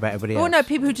don't care about everybody else. Oh no,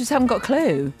 people who just haven't got a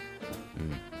clue.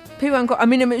 People haven't got. I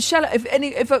mean, Michelle.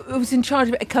 If I was in charge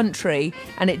of a country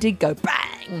and it did go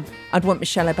bang, I'd want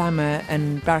Michelle Obama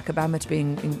and Barack Obama to be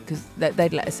in because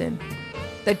they'd let us in.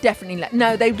 They'd definitely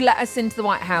they'd let us into the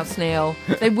White House, Neil.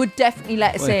 They would definitely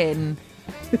let us in.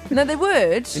 No, they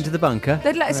would. Into the bunker.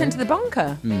 They'd let us into the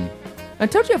bunker. I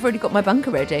told you I've already got my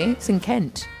bunker ready. It's in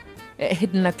Kent, at a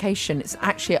hidden location. It's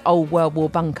actually an old World War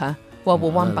bunker, World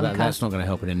War One bunker. That's not going to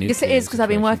help in a nuclear Yes, it is because I've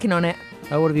been working on it.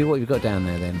 Oh, what have you got down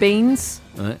there then? Beans,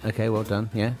 Right, okay, well done.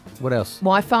 Yeah. What else?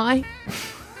 Wi-Fi,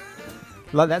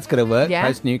 Like that's going to work. Yeah.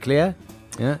 Post-nuclear.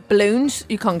 Yeah. balloons.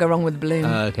 You can't go wrong with a balloon.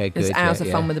 Okay, good. There's hours yeah,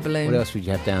 of fun yeah. with a balloon. What else would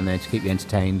you have down there to keep you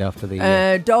entertained after the...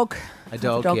 Dog. a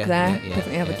dog, Have a dog yeah, there. yeah, yeah,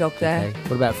 Definitely have yeah, a dog there. okay.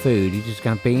 What about food? You just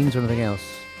going to have beans or anything else?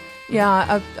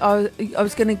 Yeah, I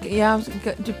was going to. Yeah, I was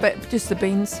gonna, just the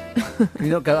beans. Can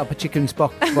you not go up a chicken's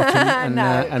bottom and,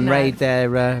 No, no. raid their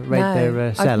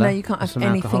cellar? No, you can't for have some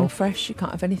anything alcohol? fresh. You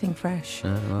can't have anything fresh.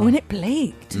 Oh, well. Wouldn't it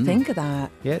bleak to think of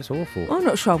that? Yeah, it's awful. I'm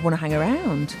not sure I'd want to hang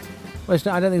around. Well,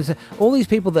 I don't think all these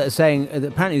people that are saying that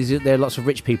apparently there are lots of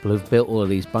rich people who've built all of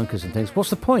these bunkers and things. What's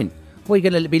the point? Well,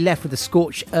 you're going to be left with the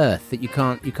scorched earth that you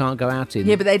can't go out in.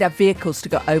 Yeah, but they'd have vehicles to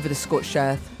go over the scorched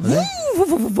earth,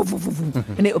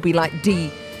 and it would be like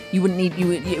You wouldn't need.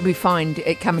 It would be fined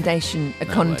a contamination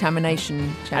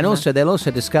chamber. And also, they'll also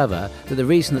discover that the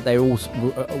reason that they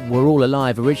were all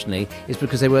alive originally is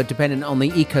because they were dependent on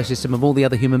the ecosystem of all the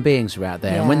other human beings who are out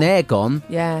there. And when they're gone,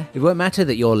 it won't matter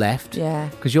that you're left.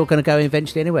 Because you're going to go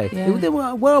eventually anyway. The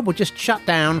world will just shut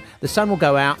down. The sun will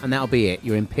go out, and that'll be it.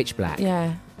 You're in pitch black.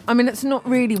 Yeah. I mean, it's not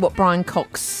really what Brian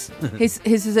Cox. His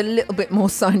is a little bit more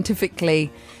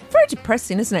scientifically. Very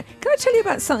depressing, isn't it? Can I tell you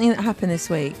about something that happened this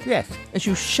week? Yes. As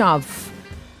you shove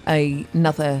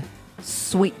another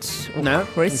sweet or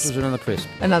crisp. This was another crisp.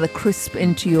 Another crisp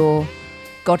into your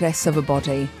goddess of a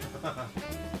body.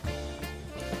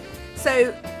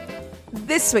 So,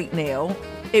 this week, Neil,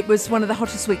 it was one of the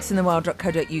hottest weeks in the world.co.uk,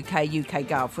 UK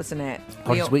Gulf, wasn't it?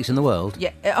 Hottest weeks in the world?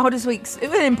 Yeah, hottest weeks.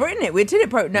 Well, in Britain, it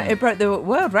broke the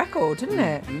world record, didn't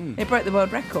it? It broke the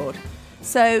world record.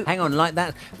 So hang on, like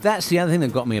that. That's the other thing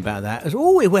that got me about that. Is,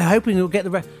 we're hoping we'll get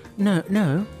the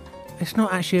No, it's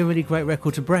not actually a really great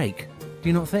record to break. Do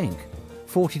you not think?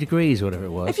 40 degrees or whatever it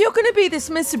was. If you're going to be this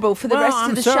miserable for the rest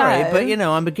of the show, I'm sorry, but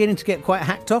I'm beginning to get quite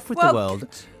hacked off with the world.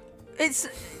 It's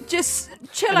just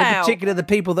chill and out. In particular, the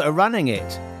people that are running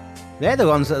it. They're the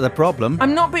ones that are the problem.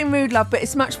 I'm not being rude, love, but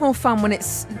it's much more fun when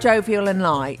it's jovial and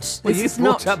light. Well, this you is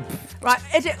not up... right.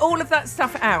 Edit all of that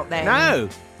stuff out then. No.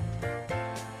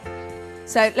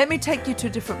 So let me take you to a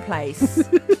different place.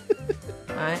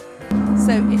 Right.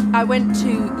 So I went to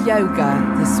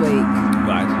yoga this week.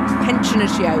 Right.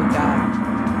 Pensioners yoga.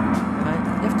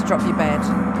 Right. You have to drop your bed.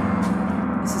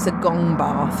 This is a gong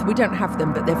bath. We don't have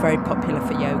them, but they're very popular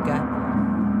for yoga.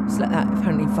 Just let that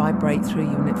apparently vibrate through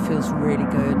you, and it feels really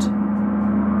good.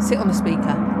 Sit on the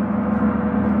speaker.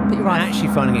 But you're right. I'm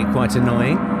actually finding it quite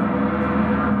annoying.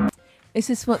 Is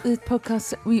this what the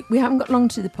podcast... We haven't got long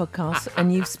to the podcast,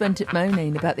 and you've spent it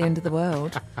moaning about the end of the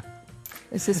world.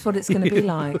 Is this what it's going to be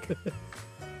like?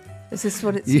 Is this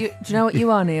what it's... do you know what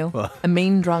you are, Neil? What? A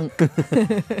mean drunk.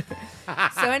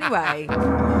 So anyway,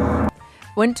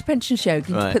 went to pension yoga.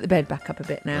 You Right. put the bed back up a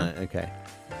bit now. Right, okay.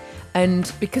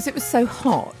 And because it was so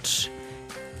hot,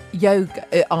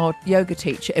 our yoga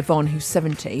teacher, Yvonne, who's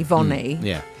 70, Yvonne...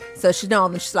 Yeah. So she's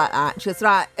on, she's like that. She's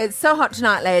like, it's so hot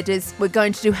tonight, ladies. We're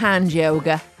going to do hand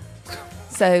yoga.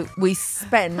 So we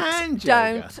spent... I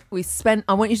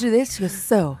want you to do this. She goes,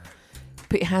 so,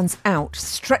 put your hands out.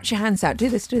 Stretch your hands out. Do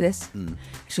this, do this.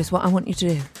 She goes, what I want you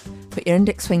to do, put your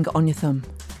index finger on your thumb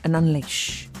and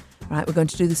unleash. Right, we're going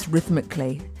to do this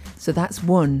rhythmically. So that's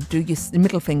 1. Do your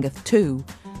middle finger. 2.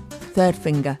 Third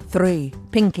finger. 3.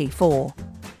 Pinky. 4.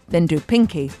 Then do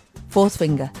pinky. 4th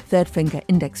finger. 3rd finger.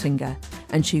 Index finger.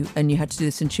 And you had to do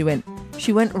this, and she went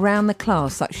around the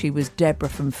class like she was Deborah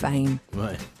from Fame.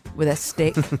 Right. With a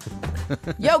stick.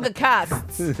 Yoga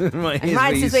casts. Right, And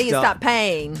right is where you start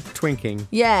paying. Twinking.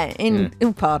 Yeah,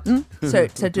 pardon. So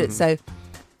do it. So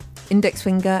index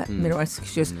finger, middle,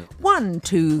 she goes 1,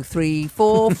 2, 3,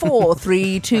 4, 4,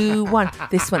 3, 2, 1.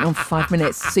 This went on for 5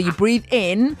 minutes. So you breathe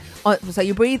in. So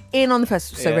you breathe in on the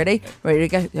first. So ready to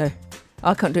go. Go.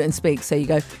 I can't do it and speak, so you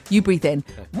go. You breathe in.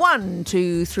 1,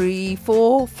 2, 3,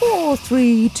 4, 4,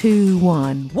 3, 2,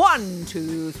 1. 1,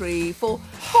 2, 3, 4,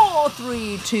 4,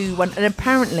 3, 2, 1. And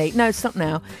apparently, no, stop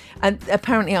now. And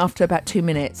apparently, after about 2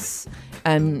 minutes,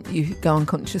 you go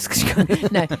unconscious because you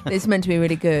can't. No, it's meant to be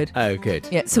really good. Oh, good.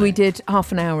 Yeah, so we did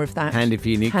half an hour of that. Handy for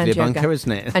your nuclear Hand yoga. bunker,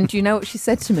 isn't it? And do you know what she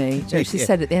said to me? She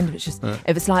said at the end of it, she's,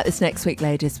 if it's like this next week,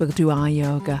 ladies, we'll do eye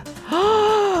yoga.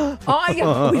 Eye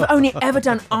yoga. We've only ever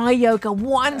done eye yoga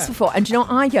once before. And do you know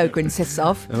what eye yoga consists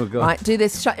of? Oh, God. Right, do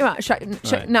this. Shut your eyes.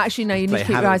 Right. No, actually, no, you need to keep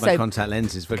your eyes my open. contact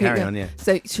lenses, but carry on, yeah.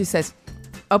 So she says,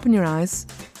 open your eyes,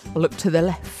 look to the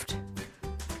left.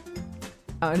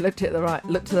 Oh, I looked at the right,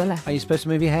 look to the left. Are you supposed to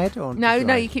move your head? Or No, just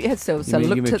no, right? you keep your head still. So You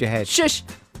look moved to your head. Shush.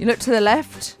 You look to the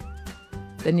left,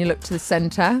 then you look to the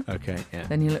centre. Okay, yeah.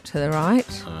 Then you look to the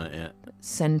right. Yeah.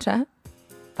 Centre,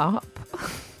 up.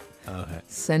 Okay.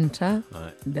 Centre,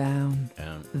 Right. down.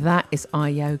 Down. That is eye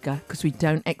yoga because we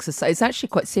don't exercise. It's actually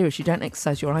quite serious. You don't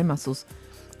exercise your eye muscles.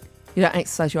 You don't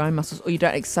exercise your eye muscles, or you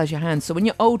don't exercise your hands. So when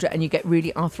you're older and you get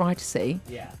really arthritis-y,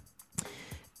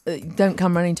 don't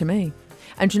come running to me.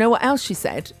 And do you know what else she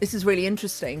said? This is really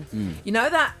interesting. You know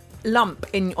that lump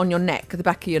on your neck, the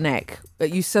back of your neck?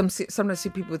 You sometimes see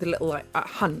people with a little a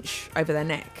hunch over their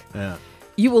neck. Yeah.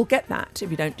 You will get that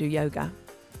if you don't do yoga.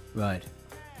 Right.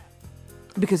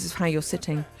 Because it's how you're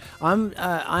sitting. I am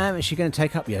actually going to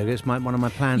take up yoga. It's one of my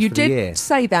plans You for the year. did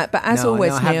say that, but as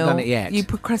always, I haven't Neil, done it yet. you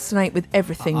procrastinate with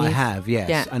everything. I have, yes.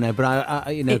 Yeah. I know, but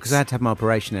I because I had to have my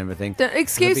operation and everything.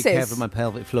 Excuses. I've got to be careful of my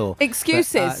pelvic floor.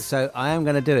 Excuses. But, so I am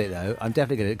going to do it, though. I'm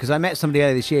definitely going to do it. Because I met somebody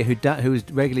earlier this year who was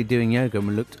regularly doing yoga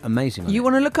and looked amazing on You it.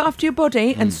 want to look after your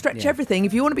body and stretch everything.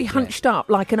 If you want to be hunched up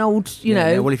like an old, you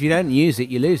know. No, well, if you don't use it,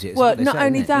 you lose it. Well, not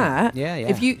only that, Yeah.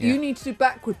 if you need to do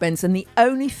backward bends, and the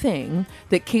only thing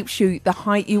that keeps you the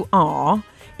height you are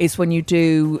is when you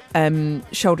do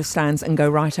shoulder stands and go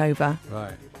right over.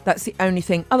 Right. That's the only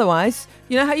thing. Otherwise,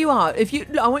 you know how you are.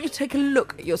 I want you to take a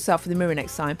look at yourself in the mirror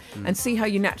next time and see how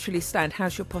you naturally stand.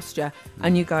 How's your posture?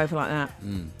 And you go over like that.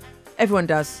 Everyone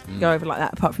does go over like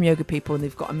that, apart from yoga people, and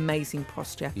they've got amazing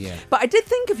posture. Yeah. But I did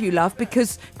think of you, love,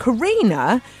 because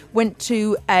Karina went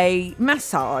to a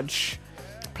massage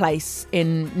place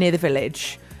near the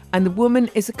village, and the woman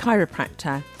is a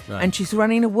chiropractor, and she's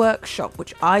running a workshop,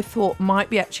 which I thought might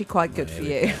be actually quite good for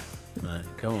you. Right,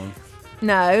 go on.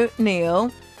 No, Neil.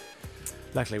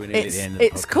 Luckily, we're nearly at the end of the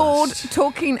It's podcast. called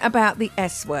Talking About the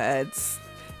S Words.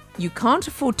 You can't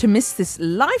afford to miss this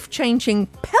life-changing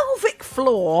pelvic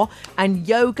floor and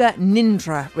yoga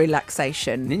nidra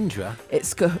relaxation. Nidra?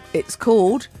 It's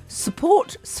called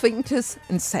Support Sphincters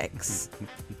and Sex.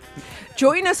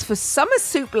 Join us for summer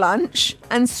soup lunch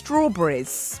and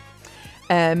strawberries.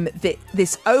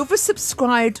 This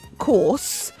oversubscribed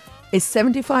course is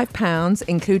 £75,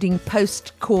 including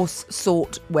post-course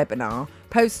support webinar.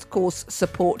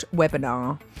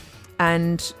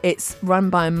 And it's run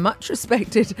by a much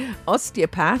respected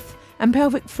osteopath and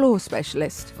pelvic floor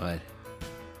specialist. Right.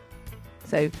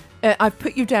 So I've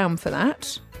put you down for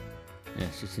that.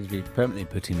 Yes, she seems to be permanently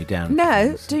putting me down.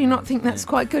 No, do you not think that's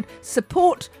quite good?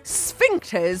 Support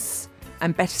sphincters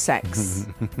and better sex.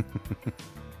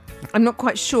 I'm not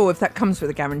quite sure if that comes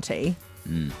with a guarantee.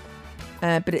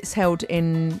 But it's held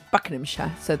in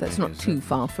Buckinghamshire, so that's not too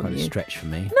far from Quite you. a stretch for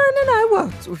me. No.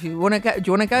 Well, if you want to go, do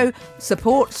you want to go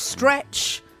support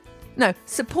stretch? No,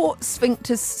 support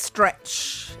sphincters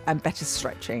stretch and better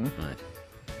stretching. Right.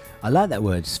 I like that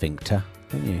word sphincter,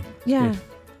 don't you? Yeah, Good.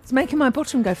 it's making my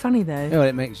bottom go funny though. Oh,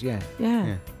 it makes yeah.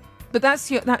 But that's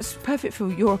perfect for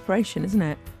your operation, isn't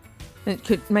it? It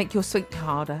could make your sphincter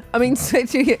harder. I mean,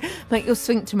 make your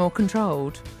sphincter more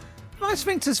controlled. My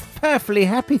sphincter's perfectly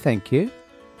happy, thank you.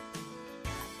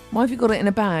 Why have you got it in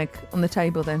a bag on the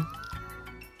table then?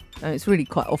 Oh, it's really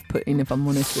quite off-putting, if I'm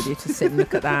honest with you, to sit and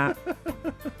look at that.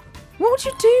 What would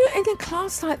you do in a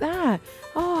class like that?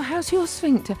 Oh, how's your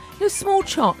sphincter? Small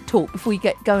talk before you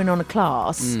get going on a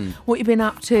class. What you've been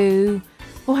up to?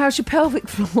 Or how's your pelvic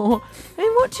floor? I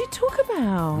mean, what do you talk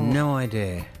about? No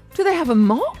idea. Do they have a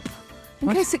mop? In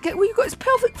case it you've got his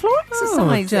pelvic floor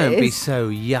exercises. Don't be so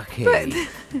yucky. But,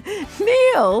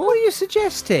 Neil. What are you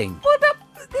suggesting? Well,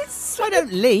 I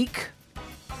don't leak. I'm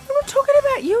not talking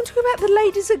about you. I'm talking about the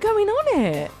ladies that are going on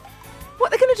it. What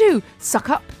they're going to do? Suck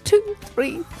up 2,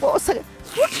 3, 4 seconds.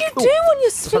 What do you do on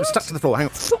your sphincter? I'm stuck to the floor. Hang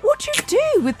on. But what do you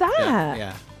do with that?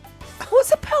 Yeah.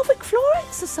 What's a pelvic floor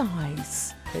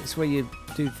exercise? It's where you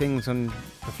do things on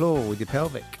the floor with your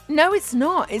pelvic. No, it's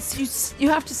not. It's you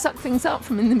have to suck things up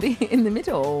from in the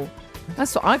middle.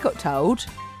 That's what I got told.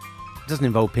 It doesn't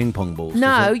involve ping pong balls.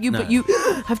 No, does it? but you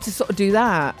have to sort of do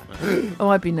that. Oh,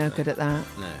 I'd be no good at that.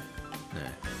 No.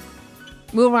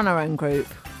 We'll run our own group.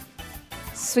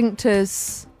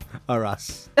 Sphincters. Or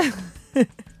us.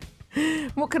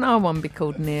 What can our one be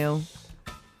called, Neil?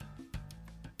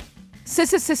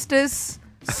 Sister Sisters,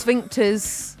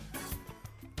 Sphincters,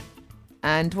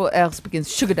 and what else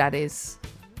begins? Sugar Daddies.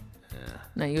 Yeah.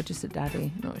 No, you're just a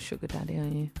daddy, not a sugar daddy, are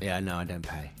you? Yeah, no, I don't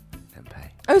pay.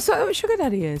 Oh, so what Sugar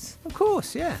Daddy is? Of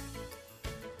course, yeah.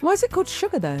 Why is it called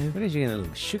sugar, though? What is you get a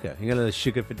little sugar? You got a little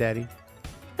sugar for daddy?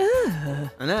 Ugh.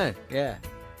 I know, yeah.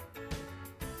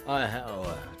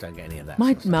 Don't get any of that.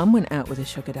 My mum went out with a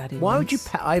sugar daddy. Why would you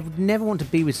pay? I would never want to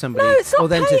be with somebody. No, it's not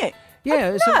paying.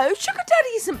 Yeah. No, sugar daddy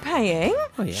isn't paying.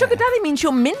 Oh, yeah. Sugar daddy means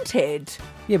you're minted.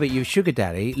 Yeah, but your sugar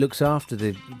daddy looks after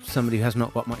somebody who has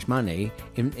not got much money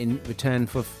in return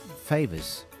for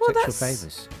favours, sexual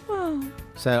favours. Well,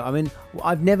 so I mean,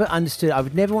 I've never understood. I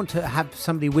would never want to have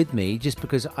somebody with me just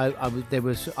because I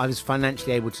was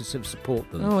financially able to sort of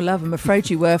support them. oh, love, I'm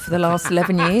afraid you were for the last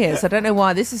 11 years. I don't know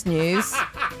why this is news.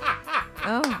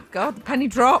 Oh, God, the penny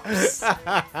drops.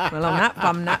 Well, on that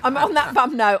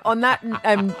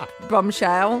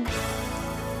bombshell.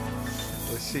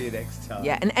 We'll see you next time.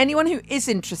 Yeah, and anyone who is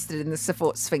interested in the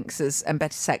Support Sphinxes and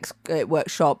Better Sex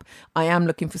workshop, I am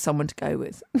looking for someone to go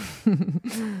with.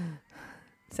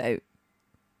 So,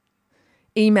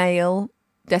 email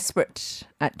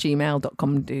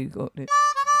desperate@gmail.com.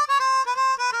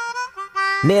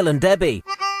 Neil and Debbie.